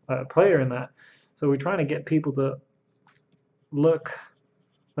player in that. So we're trying to get people to look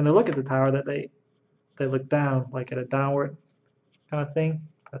when they look at the tower, that they look down, like at a downward kind of thing.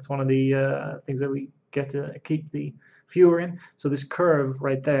 That's one of the things that we get to keep the viewer in. So this curve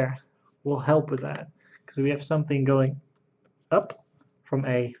right there will help with that, because we have something going up from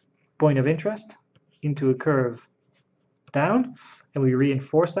a point of interest into a curve down, and we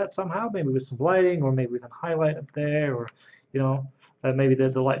reinforce that somehow, maybe with some lighting, or maybe with a highlight up there, or maybe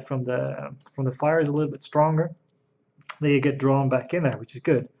the light from the fire is a little bit stronger. They get drawn back in there, which is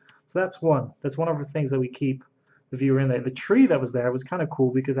good. So that's one of the things that we keep the viewer in there. The tree that was there was kind of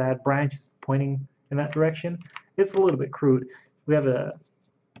cool because I had branches pointing in that direction. It's a little bit crude. We have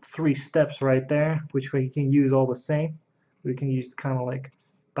 3 steps right there, which we can use all the same. We can use to kind of like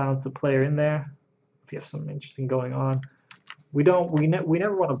bounce the player in there if you have something interesting going on. We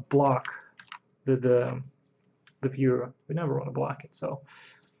never want to block the viewer. We never want to block it. So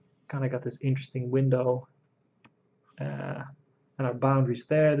kind of got this interesting window and our boundaries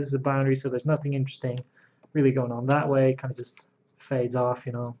there. This is a boundary, so there's nothing interesting really going on that way. Kind of just fades off,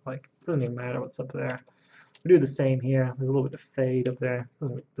 like doesn't even matter what's up there. We do the same here. There's a little bit of fade up there.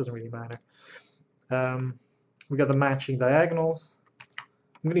 Doesn't really matter. We got the matching diagonals.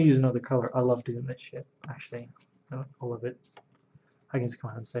 I'm gonna use another color. I love doing this shit, actually. I love it. I can just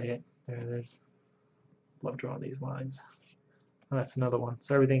come out and say it. There it is. Love drawing these lines. And that's another one.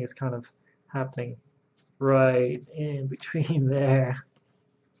 So everything is kind of happening right in between there.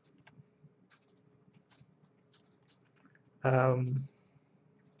 And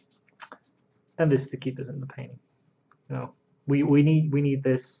this to keep us in the painting. We need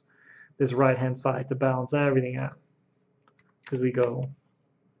this right hand side to balance everything out, because we go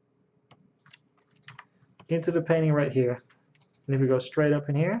into the painting right here, and if we go straight up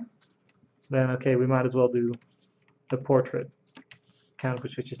in here, then okay, we might as well do the portrait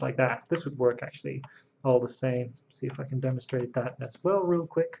canvas, which is like that. This would work actually all the same. See if I can demonstrate that as well real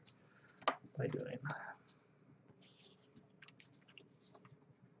quick by doing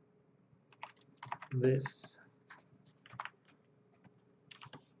this.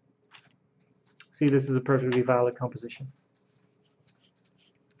 See, this is a perfectly valid composition.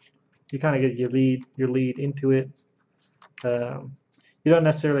 You kind of get your lead into it. You don't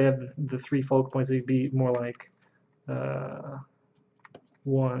necessarily have the 3 focal points. It'd be more like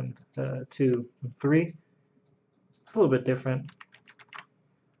 1, 2, and 3. It's a little bit different.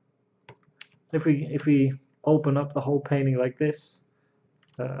 If we open up the whole painting like this,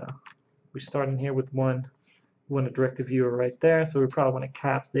 we start in here with 1. We want to direct the viewer right there, so we probably want to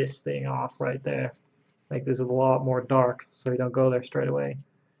cap this thing off right there. Make this a lot more dark, so you don't go there straight away.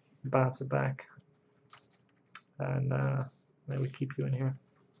 Bounce it back, and then we keep you in here.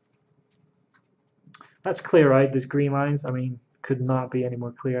 That's clear, right? These green lines, I mean, could not be any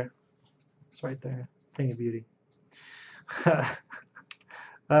more clear. It's right there. Thing of beauty.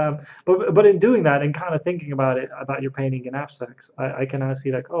 But in doing that and kind of thinking about it, about your painting in abstracts, I can now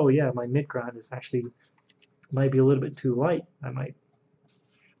see like, oh yeah, my midground is actually might be a little bit too light. I might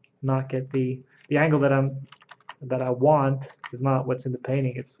not get the angle that I want is not what's in the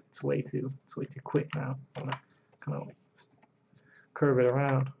painting. It's way too quick now. I want to kind of curve it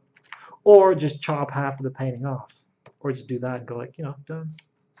around, or just chop half of the painting off, or just do that and go like, done.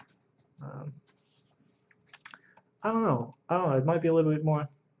 I don't know. It might be a little bit more.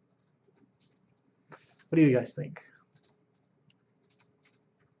 What do you guys think?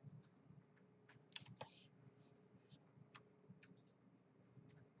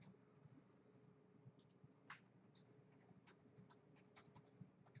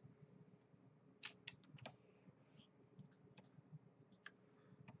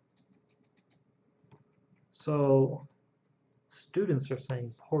 So students are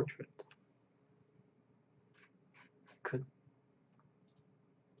saying portrait. Could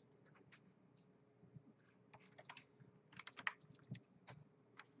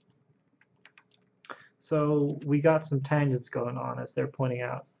so we got some tangents going on, as they're pointing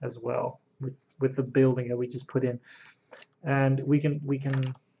out as well, with the building that we just put in, and we can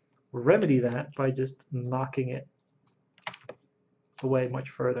remedy that by just knocking it away much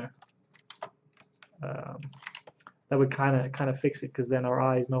further. That would kind of fix it, because then our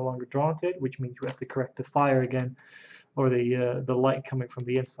eye is no longer drawn to it, which means we have to correct the fire again, or the light coming from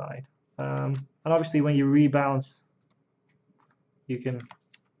the inside. And obviously, when you rebalance, you can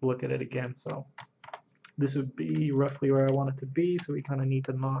look at it again. So this would be roughly where I want it to be. So we kind of need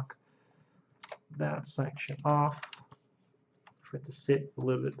to knock that section off for it to sit a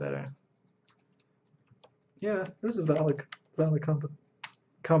little bit better. Yeah, this is a valid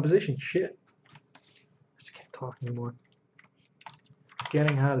composition. Shit. I just can't talk anymore.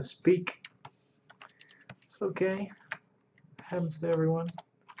 Getting how to speak. It's okay. Happens to everyone.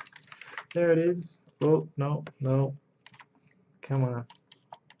 There it is. Oh, no, no. Come on.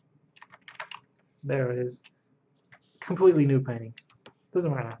 There it is. Completely new painting. Doesn't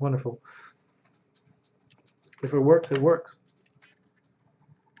matter. Wonderful. If it works, it works.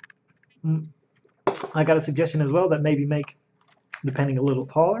 I got a suggestion as well that maybe make the painting a little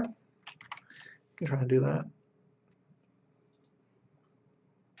taller. You can try and do that.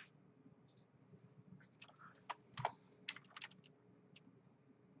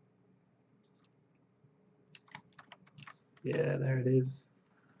 Yeah, there it is.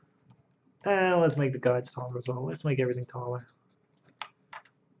 And let's make the guides taller as well. Let's make everything taller.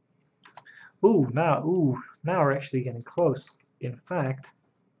 Ooh, now we're actually getting close. In fact,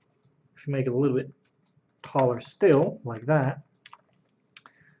 if you make it a little bit taller still, like that,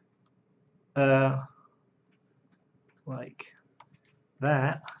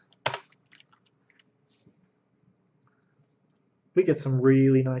 we get some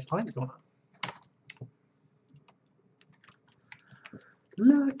really nice lines going on.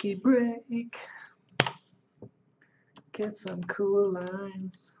 Lucky break. Get some cool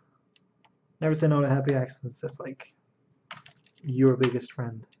lines. Never say no to happy accidents. That's like your biggest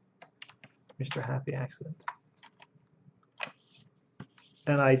friend, Mr. Happy Accident.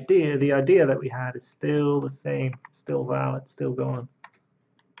 And the idea that we had is still the same, still valid, still going.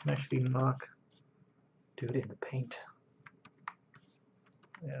 Can actually do it in the paint.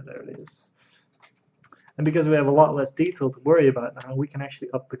 Yeah, there it is. And because we have a lot less detail to worry about now, we can actually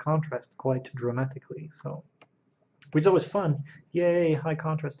up the contrast quite dramatically. So, which is always fun. Yay, high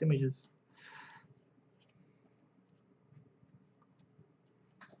contrast images.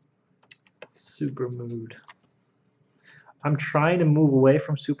 Super mood. I'm trying to move away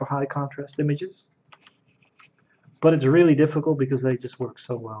from super high contrast images, but it's really difficult because they just work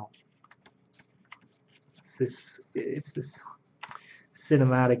so well. It's this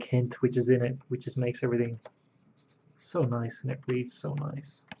cinematic hint which is in it, which just makes everything so nice and it reads so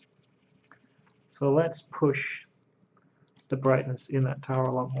nice. So let's push the brightness in that tower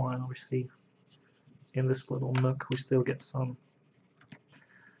a lot more, and obviously in this little nook we still get some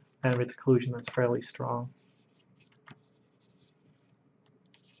ambient occlusion that's fairly strong.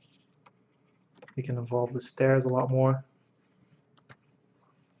 We can involve the stairs a lot more.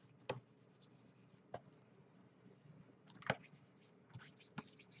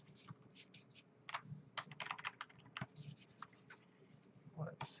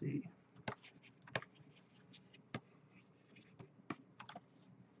 Let's see.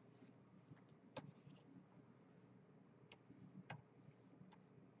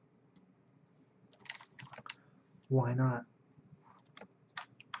 Why not?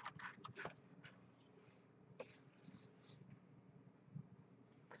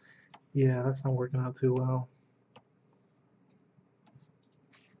 Yeah, that's not working out too well.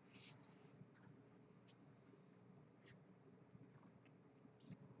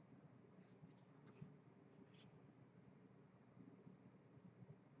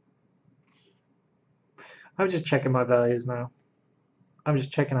 I'm just checking my values now. I'm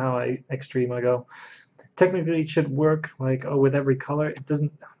just checking how extreme I go. Technically, it should work like with every color. It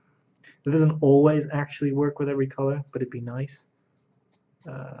doesn't always actually work with every color, but it'd be nice.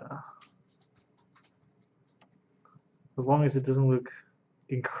 As long as it doesn't look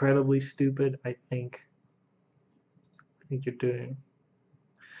incredibly stupid, I think you're doing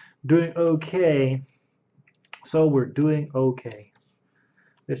okay. So we're doing okay.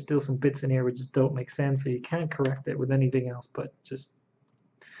 There's still some bits in here which just don't make sense, so you can't correct it with anything else but just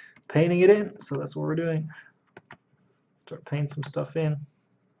painting it in. So that's what we're doing. Start painting some stuff in.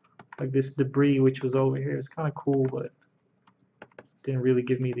 Like this debris which was over here is kind of cool, but didn't really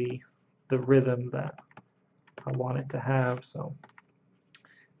give me the rhythm that I want it to have. So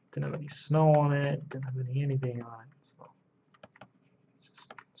didn't have any snow on it, didn't have anything on it. So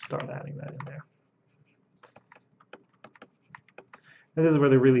just start adding that in there. And this is where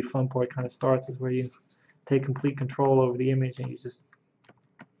the really fun part kind of starts, is where you take complete control over the image and you just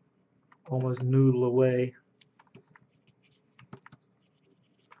almost noodle away.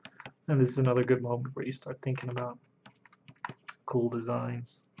 And this is another good moment where you start thinking about cool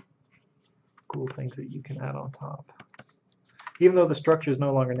designs, cool things that you can add on top. Even though the structure is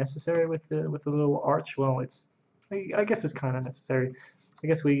no longer necessary with the little arch, well, I guess it's kind of necessary. I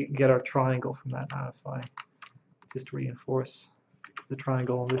guess we get our triangle from that now if I just reinforce the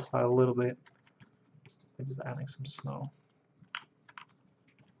triangle on this side a little bit by just adding some snow.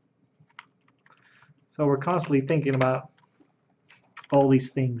 So we're constantly thinking about all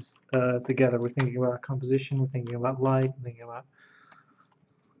these things together. We're thinking about composition, we're thinking about light, we're thinking about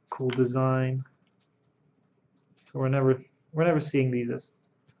cool design. So we're never seeing these as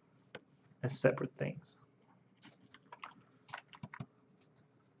as separate things.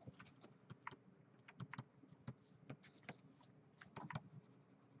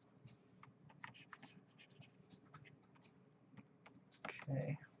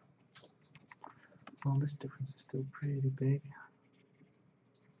 Okay. Well, this difference is still pretty big.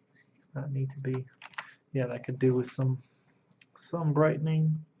 Does that need to be? Yeah, that could do with some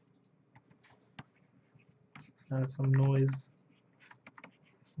brightening. Let's add some noise.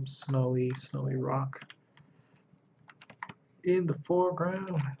 Some snowy rock in the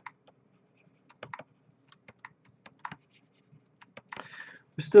foreground. We're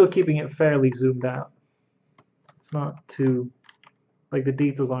still keeping it fairly zoomed out. It's not too, like the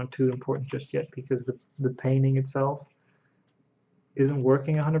details aren't too important just yet because the painting itself isn't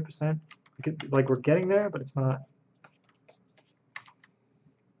working 100%. Like we're getting there, but it's not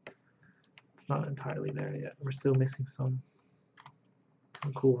entirely there yet. We're still missing some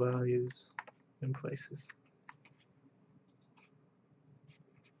cool values in places.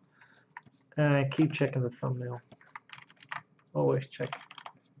 And keep checking the thumbnail. Always check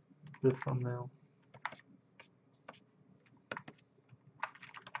the thumbnail.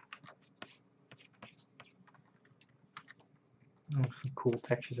 Oh, some cool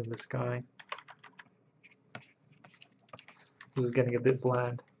textures in the sky. This is getting a bit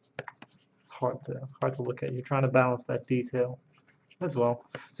bland. It's hard to look at. You're trying to balance that detail as well.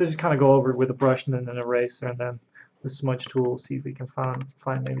 So just kind of go over it with a brush and then an eraser and then the smudge tool. See if we can find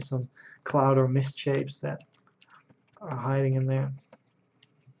maybe some cloud or mist shapes that are hiding in there.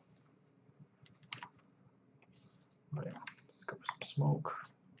 Oh, yeah. Let's go for some smoke.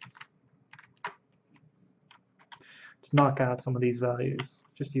 To knock out some of these values,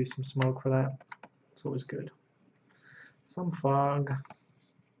 just use some smoke for that. It's always good. Some fog.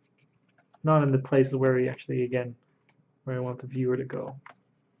 Not in the places where we actually, again, where I want the viewer to go.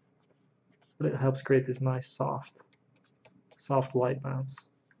 But it helps create this nice soft light bounce.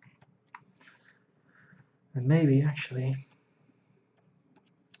 And maybe actually,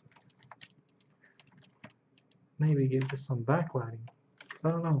 maybe give this some backlighting. I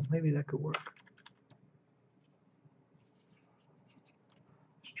don't know, maybe that could work.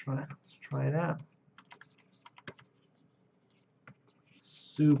 Let's try it out.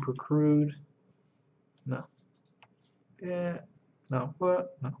 Super crude. No. Yeah. No.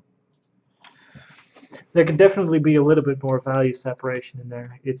 What? No. There could definitely be a little bit more value separation in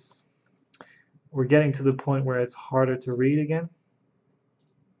there. We're getting to the point where it's harder to read again.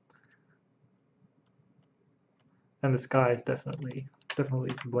 And the sky is definitely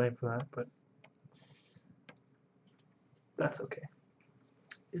to blame for that, but that's okay.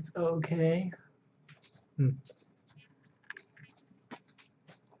 It's okay.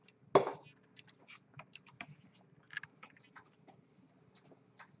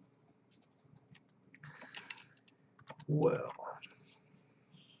 Well.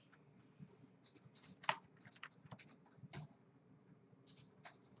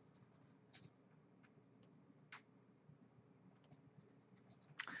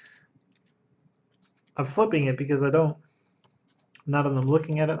 I'm flipping it because now that I'm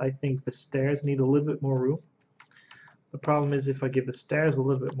looking at it, I think the stairs need a little bit more room. The problem is if I give the stairs a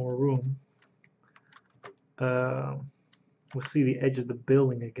little bit more room, we'll see the edge of the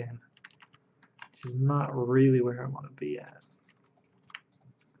building again, which is not really where I want to be at.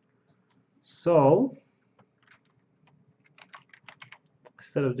 So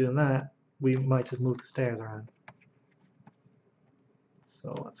instead of doing that, we might just move the stairs around.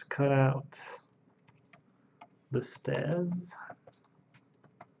 So let's cut out the stairs.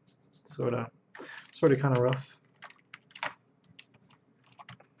 Sort of kind of rough.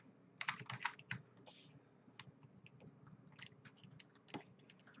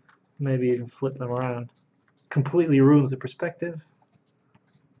 Maybe even flip them around. Completely ruins the perspective.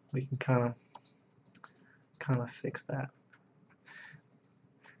 We can kind of fix that.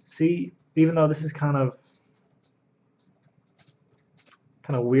 See, even though this is kind of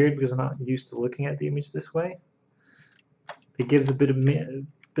weird because I'm not used to looking at the image this way, it gives a bit of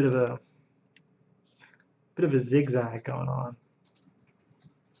a zigzag going on.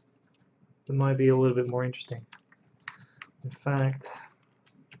 It might be a little bit more interesting. In fact,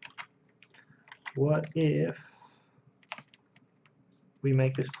 what if we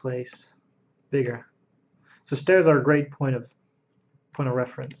make this place bigger? So stairs are a great point of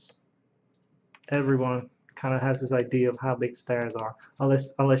reference. Everyone kind of has this idea of how big stairs are,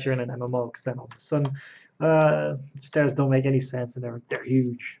 unless you're in an MMO, because then all of a sudden stairs don't make any sense and they're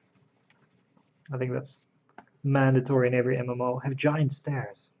huge. I think that's mandatory in every MMO. Have giant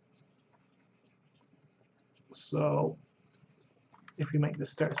stairs. So if we make the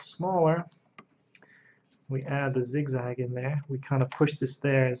stairs smaller, we add the zigzag in there, we kind of push the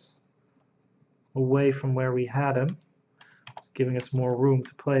stairs away from where we had them, giving us more room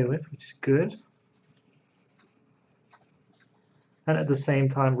to play with, which is good. And at the same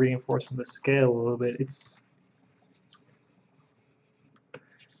time reinforcing the scale a little bit. It's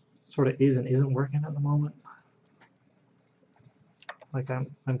sort of is and isn't working at the moment. Like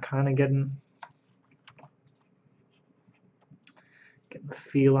I'm kind of getting the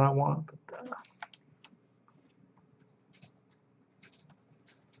feel I want, but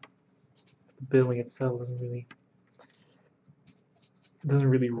the building itself doesn't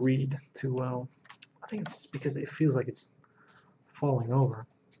really read too well. I think it's just because it feels like it's falling over.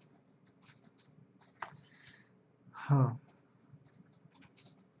 Huh.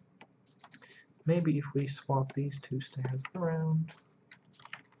 Maybe if we swap these two stairs around.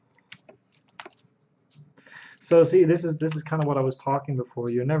 So see, this is kind of what I was talking before.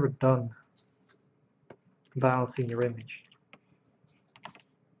 You're never done balancing your image.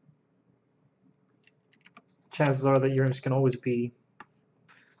 Chances are that your image can always be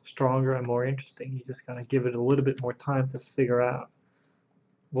stronger and more interesting. You just gotta give it a little bit more time to figure out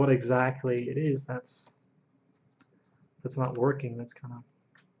what exactly it is that's not working, that's kind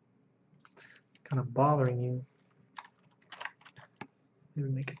of bothering you. Maybe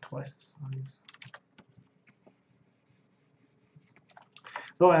make it twice the size.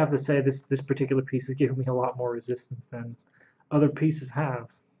 Though I have to say this particular piece is giving me a lot more resistance than other pieces have.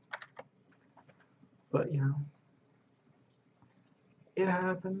 But you know, it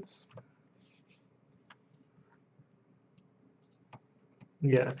happens.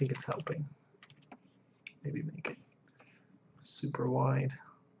 Yeah, I think it's helping. Maybe make it super wide.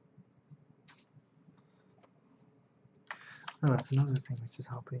 Oh, that's another thing which is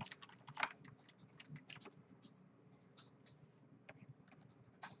helping.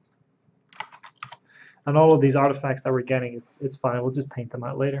 And all of these artifacts that we're getting, it's fine. We'll just paint them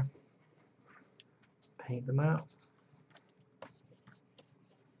out later. Paint them out.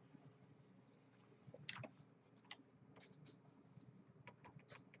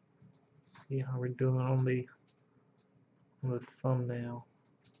 See how we're doing on the thumbnail.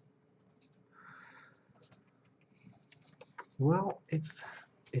 Well, it's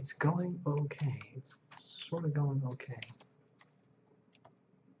going okay. It's sort of going okay.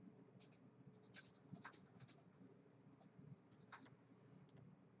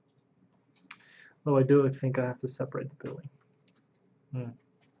 Though I do think I have to separate the building.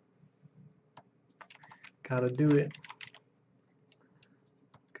 Gotta do it.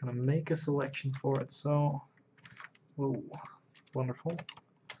 Gonna make a selection for it. So, whoa, wonderful.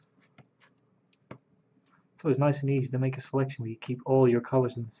 It's always nice and easy to make a selection where you keep all your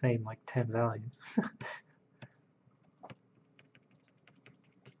colors in the same, like 10 values.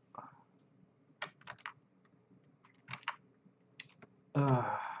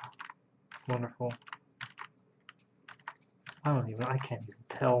 Wonderful. I can't even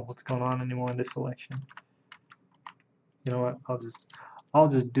tell what's going on anymore in this selection. You know what? I'll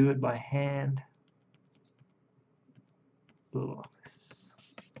just do it by hand. Ugh, this is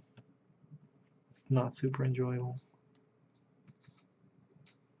not super enjoyable.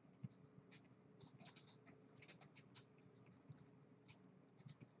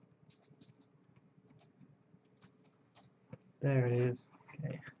 There it is.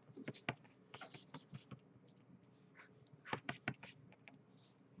 Okay.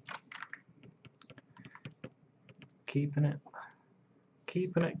 Keeping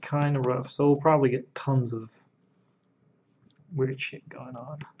it kind of rough, so we'll probably get tons of weird shit going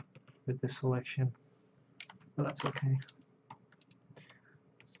on with this selection, but that's okay.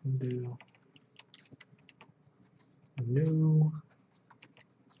 Let's do new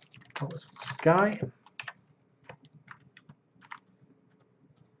sky.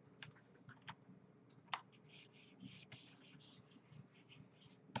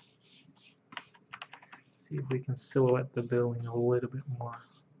 See if we can silhouette the building a little bit more.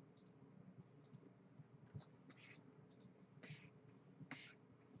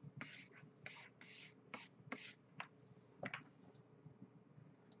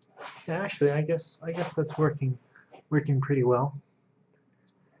 Yeah, actually, I guess that's working pretty well.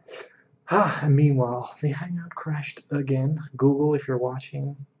 And meanwhile, the Hangout crashed again. Google, if you're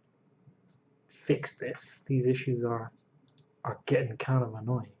watching, fix this. These issues are getting kind of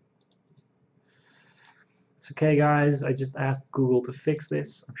annoying. It's okay, guys. I just asked Google to fix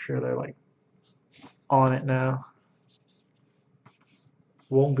this. I'm sure they're like on it now.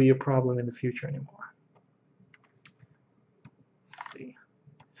 Won't be a problem in the future anymore. Let's see.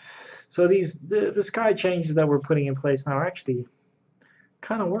 So the sky changes that we're putting in place now are actually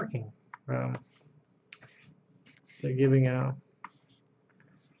kind of working. They're giving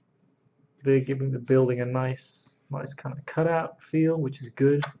the building a nice kind of cutout feel, which is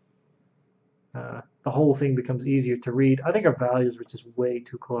good. The whole thing becomes easier to read. I think our values were just way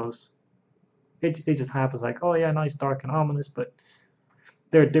too close. It just happens like, oh yeah, nice, dark and ominous, but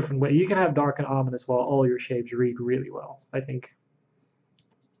there are different ways. You can have dark and ominous while all your shapes read really well. I think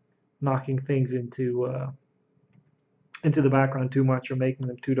knocking things into the background too much or making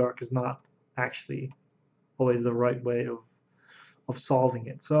them too dark is not actually always the right way of solving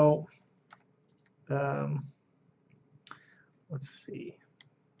it. So let's see.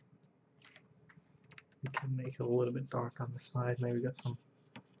 We can make it a little bit dark on the side. Maybe we got some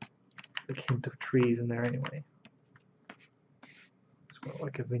hint of trees in there anyway. It's more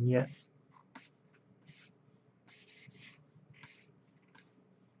like a vignette.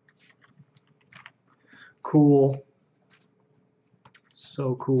 Cool.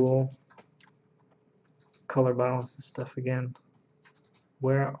 So cool. Color balance this stuff again.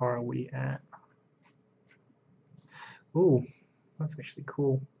 Where are we at? Ooh, that's actually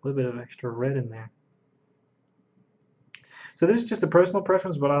cool. A little bit of extra red in there. So this is just a personal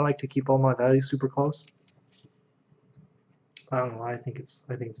preference, but I like to keep all my values super close. I don't know. I think it's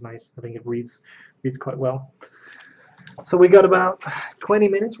nice. I think it reads quite well. So we got about 20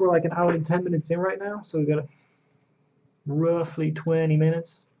 minutes. We're like an hour and 10 minutes in right now. So we got roughly 20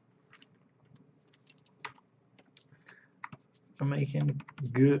 minutes. We're making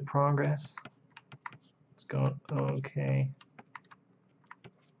good progress. It's going okay.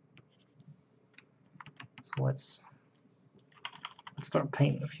 So let's start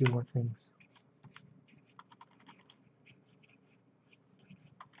painting a few more things.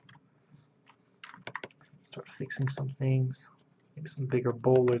 Start fixing some things. Maybe some bigger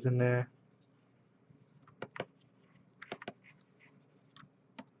boulders in there.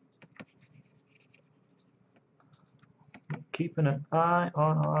 Keeping an eye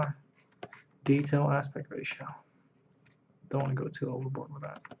on our detail aspect ratio. Don't want to go too overboard with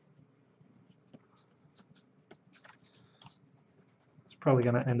that. It's probably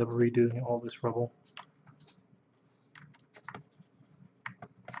going to end up redoing all this rubble.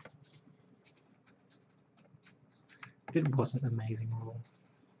 It was an amazing rule.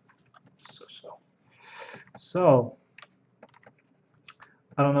 So,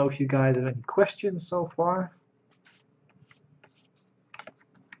 I don't know if you guys have any questions so far.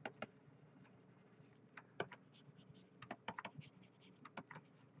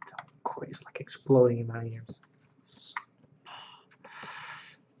 It's like exploding in my ears.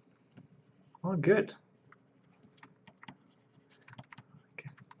 Oh, good. Okay.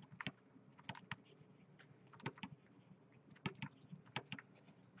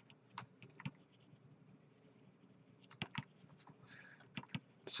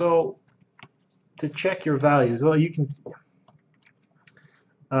 So, to check your values, well, you can see.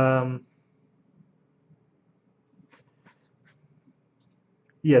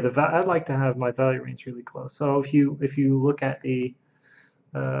 Yeah, I'd like to have my value range really close. So if you look at the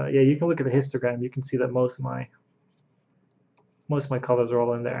yeah, you can look at the histogram. You can see that most of my colors are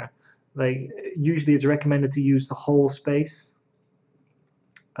all in there. Like usually, it's recommended to use the whole space,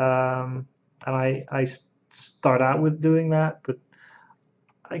 and I start out with doing that, but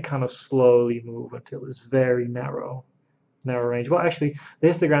I kind of slowly move until it's very narrow range. Well, actually, the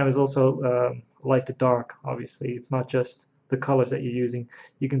histogram is also light to dark. Obviously, it's not just the colors that you're using.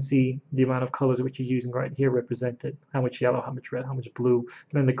 You can see the amount of colors which you're using right here represented. How much yellow, how much red, how much blue,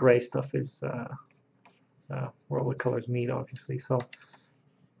 and then the gray stuff is where all the colors meet, obviously. So,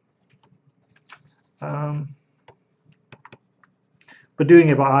 but doing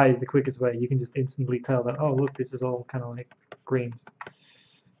it by eye is the quickest way. You can just instantly tell that, oh, look, this is all kind of like greens.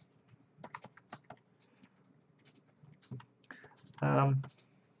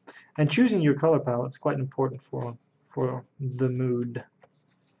 And choosing your color palette is quite important for the mood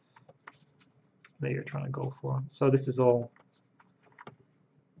that you're trying to go for. So this is all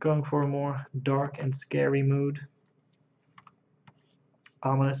going for a more dark and scary mood,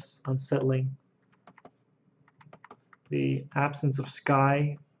 ominous, unsettling. The absence of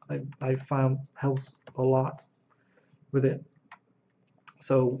sky I found helps a lot with it.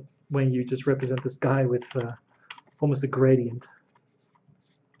 So when you just represent the sky with almost a gradient,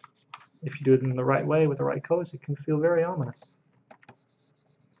 if you do it in the right way with the right colors, it can feel very ominous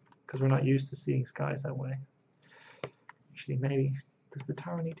because we're not used to seeing skies that way. Actually, maybe, does the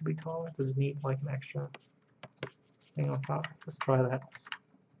tower need to be taller? Does it need like an extra thing on top? Let's try that.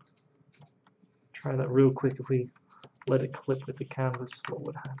 Try that real quick. If we let it clip with the canvas, what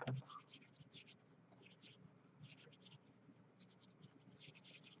would happen?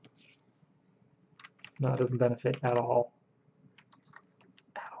 No, it doesn't benefit at all.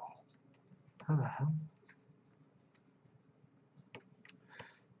 At all. How the hell?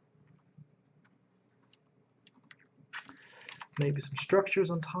 Maybe some structures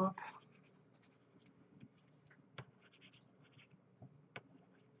on top.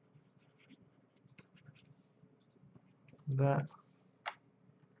 That.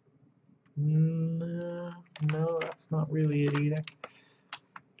 No, that's not really it either.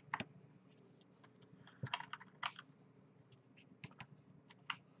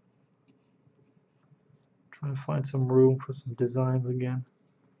 Trying to find some room for some designs again.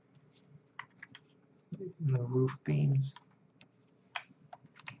 In the roof beams.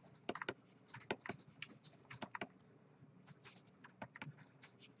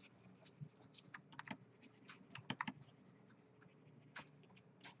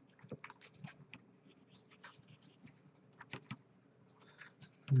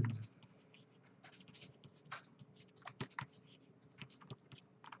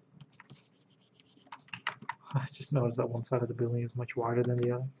 I just noticed that one side of the building is much wider than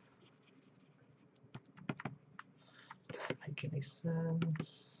the other. Doesn't make any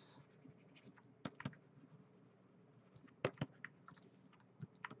sense.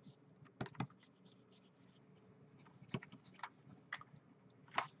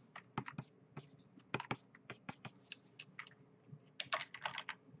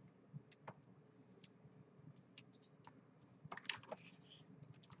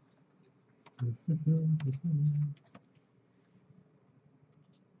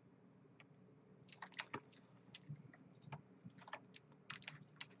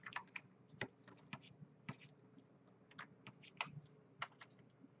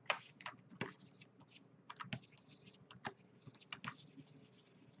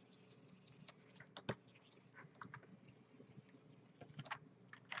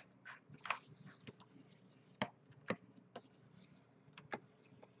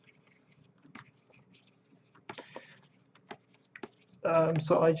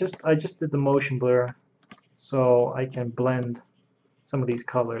 So I just did the motion blur, so I can blend some of these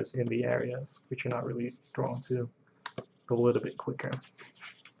colors in the areas which you're not really drawn to a little bit quicker.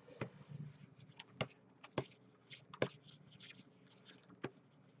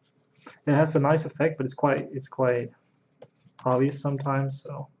 It has a nice effect, but it's quite obvious sometimes,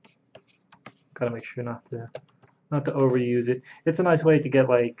 so gotta make sure not to overuse it. It's a nice way to get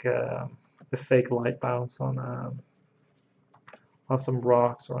like a fake light bounce on some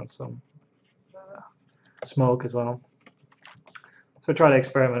rocks or on some smoke as well. So try to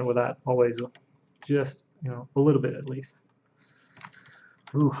experiment with that always, just a little bit at least.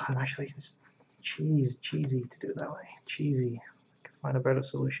 Ooh, I'm actually just cheesy to do it that way. Cheesy. I can find a better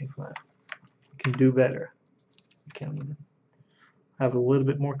solution for that. You can do better. You can have a little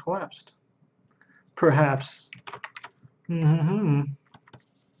bit more collapsed. Perhaps. Oh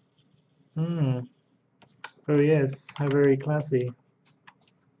yes, very classy.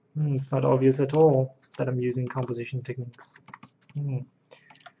 It's not obvious at all that I'm using composition techniques.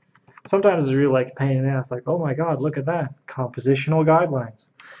 Sometimes it's really like a pain in the ass, like, oh my god, look at that, compositional guidelines.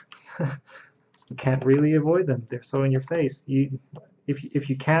 You can't really avoid them. They're so in your face. If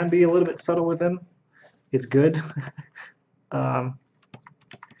you can be a little bit subtle with them, it's good.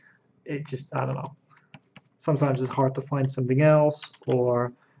 It just, I don't know. Sometimes it's hard to find something else,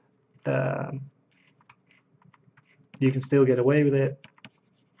 or you can still get away with it.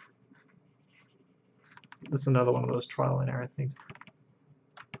 This is another one of those trial and error things.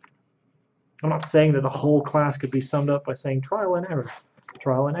 I'm not saying that the whole class could be summed up by saying trial and error,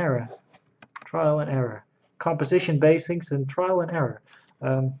 trial and error, trial and error, composition basics and trial and error.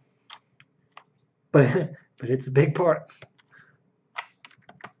 But it's a big part.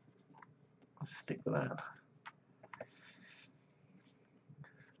 Let's stick with that.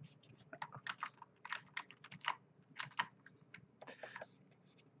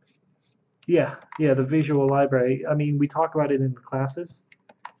 Yeah, the visual library. I mean, we talk about it in the classes.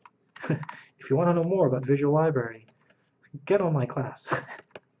 If you want to know more about visual library, get on my class.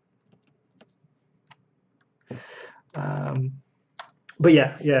 But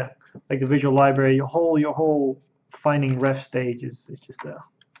yeah, like the visual library, your whole finding ref stage is just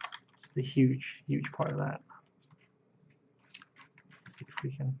a huge part of that. Let's see if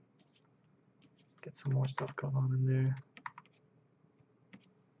we can get some more stuff going on in there.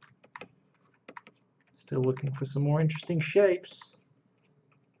 Still looking for some more interesting shapes.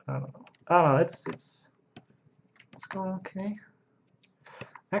 I don't know. It's going okay.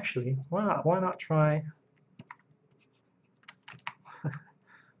 Actually, why not try?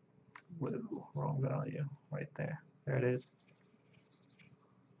 Whoa, wrong value right there. There it is.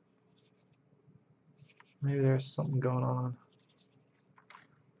 Maybe there's something going on.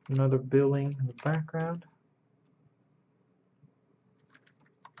 Another building in the background.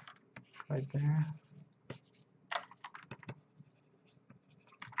 Right there.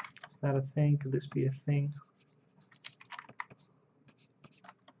 Is that a thing? Could this be a thing?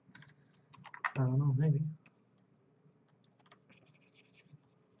 I don't know, maybe.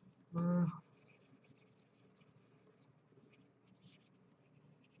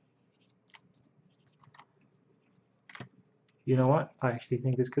 You know what? I actually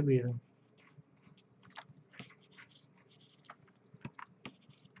think this could be a thing.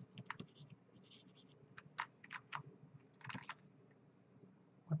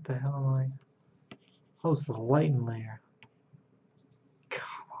 What the hell am I? Oh, it's the lighting layer.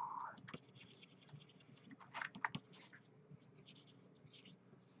 Come on.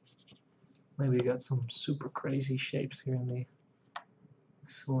 Maybe you got some super crazy shapes here in the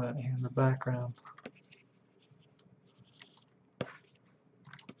silhouette here in the background.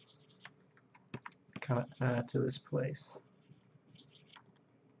 Kind of add to this place,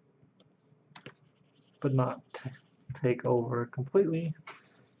 but not take over completely,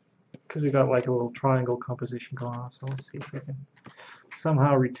 because we got like a little triangle composition going on. So let's see if we can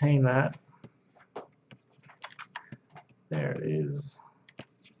somehow retain that. There it is.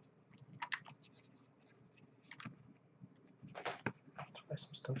 Try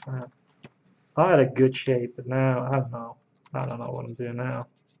some stuff out. I had a good shape, but now I don't know. I don't know what I'm doing now.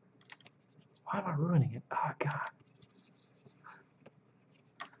 Why am I ruining it? Oh God.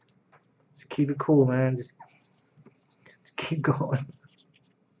 Just keep it cool, man. Just keep going.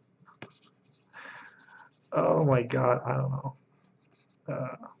 Oh my God, I don't know.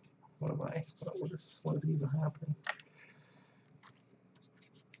 What am I? What is even happening?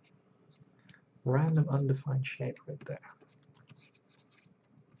 Random undefined shape right there.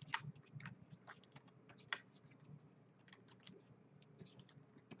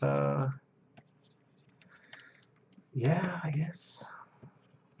 Yeah, I guess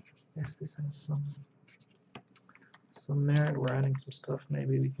this has some merit. We're adding some stuff.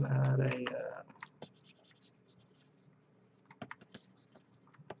 Maybe we can add a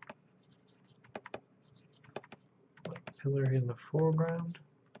pillar in the foreground.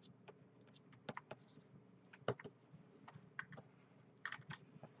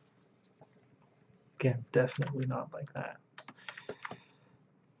 Again, definitely not like that.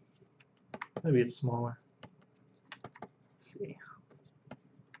 Maybe it's smaller. Let's see.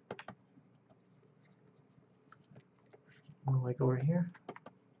 More like over here.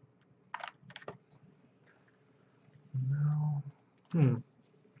 No.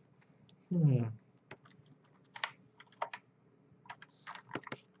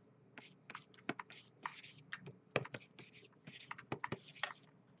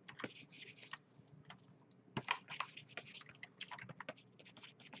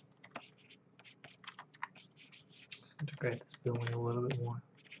 Let's integrate this building a little bit more.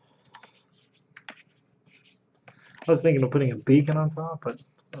 I was thinking of putting a beacon on top, but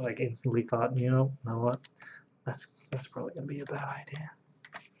I like instantly thought, you know what? That's probably gonna be a bad idea.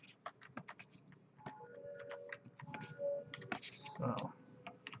 So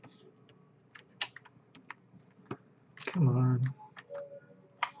come on.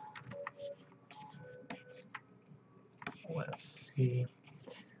 Let's see.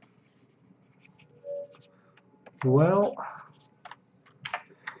 Well,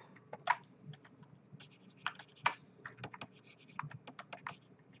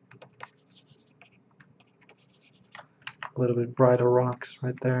 a little bit brighter rocks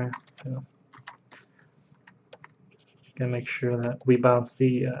right there. So gotta make sure that we bounce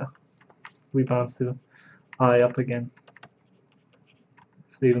the eye up again.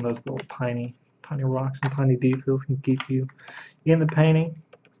 So even those little tiny rocks and tiny details can keep you in the painting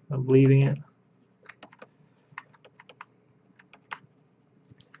instead of leaving it.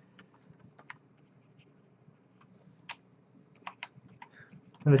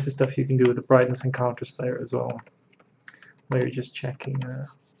 And this is stuff you can do with the brightness and contrast layer as well, where you're just checking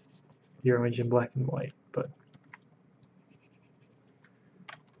your image in black and white. But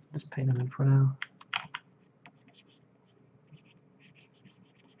just paint them in for now.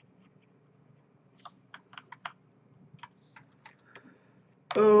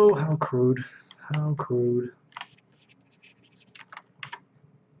 Oh, how crude. How crude.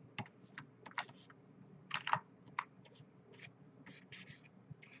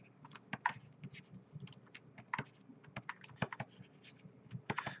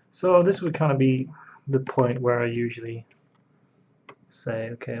 So this would kind of be the point where I usually say,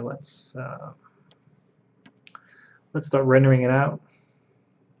 okay, let's start rendering it out.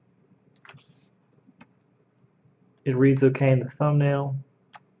 It reads okay in the thumbnail.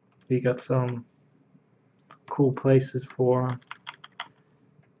 We got some cool places for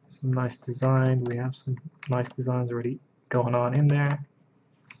some nice design. We have some nice designs already going on in there.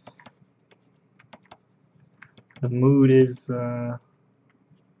 The mood is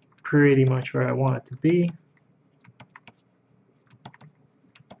pretty much where I want it to be.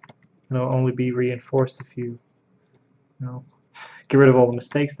 And it'll only be reinforced if you get rid of all the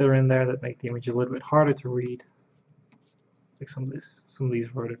mistakes that are in there that make the image a little bit harder to read. Like some of these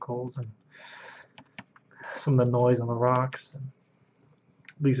verticals and some of the noise on the rocks. And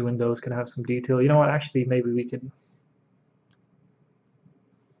these windows can have some detail. You know what? Actually, maybe we could.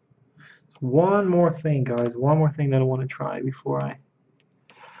 One more thing, guys. One more thing that I want to try before I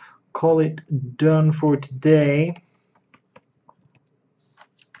call it done for today.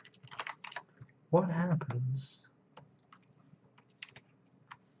 What happens?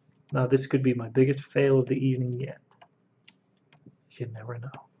 Now, this could be my biggest fail of the evening yet. You never know.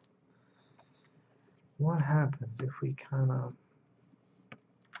 What happens if we kind of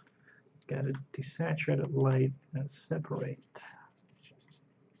get a desaturated light and separate?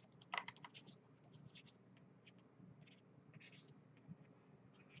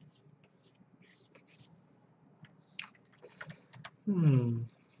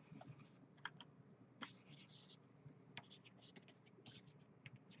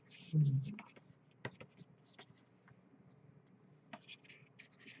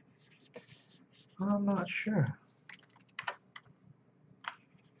 I'm not sure.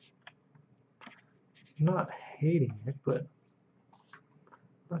 I'm not hating it, but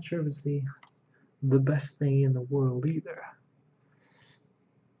I'm not sure if it's the best thing in the world either.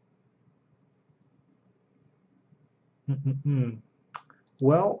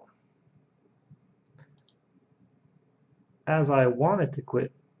 Well, as I wanted to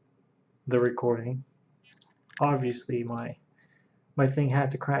quit the recording, obviously my thing had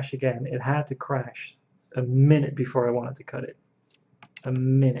to crash again. It had to crash a minute before I wanted to cut it. A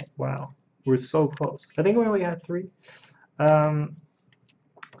minute. Wow, we're so close. I think we only had 3.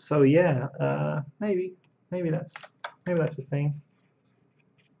 So yeah, maybe that's the thing.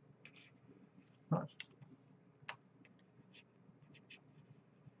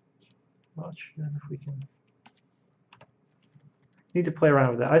 Not sure if we can. Need to play around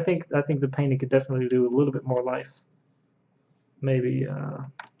with that. I think the painting could definitely do a little bit more life. Maybe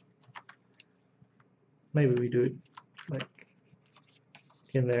we do it like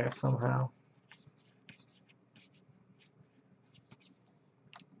in there somehow.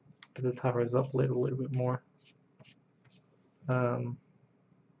 Get the towers up a little bit more. I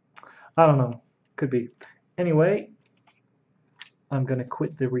don't know. Could be. Anyway, I'm gonna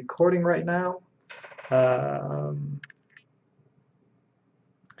quit the recording right now.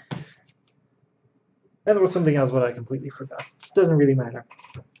 And there was something else, but I completely forgot. It doesn't really matter.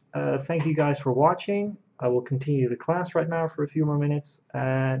 Thank you guys for watching. I will continue the class right now for a few more minutes,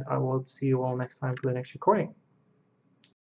 and I will see you all next time for the next recording.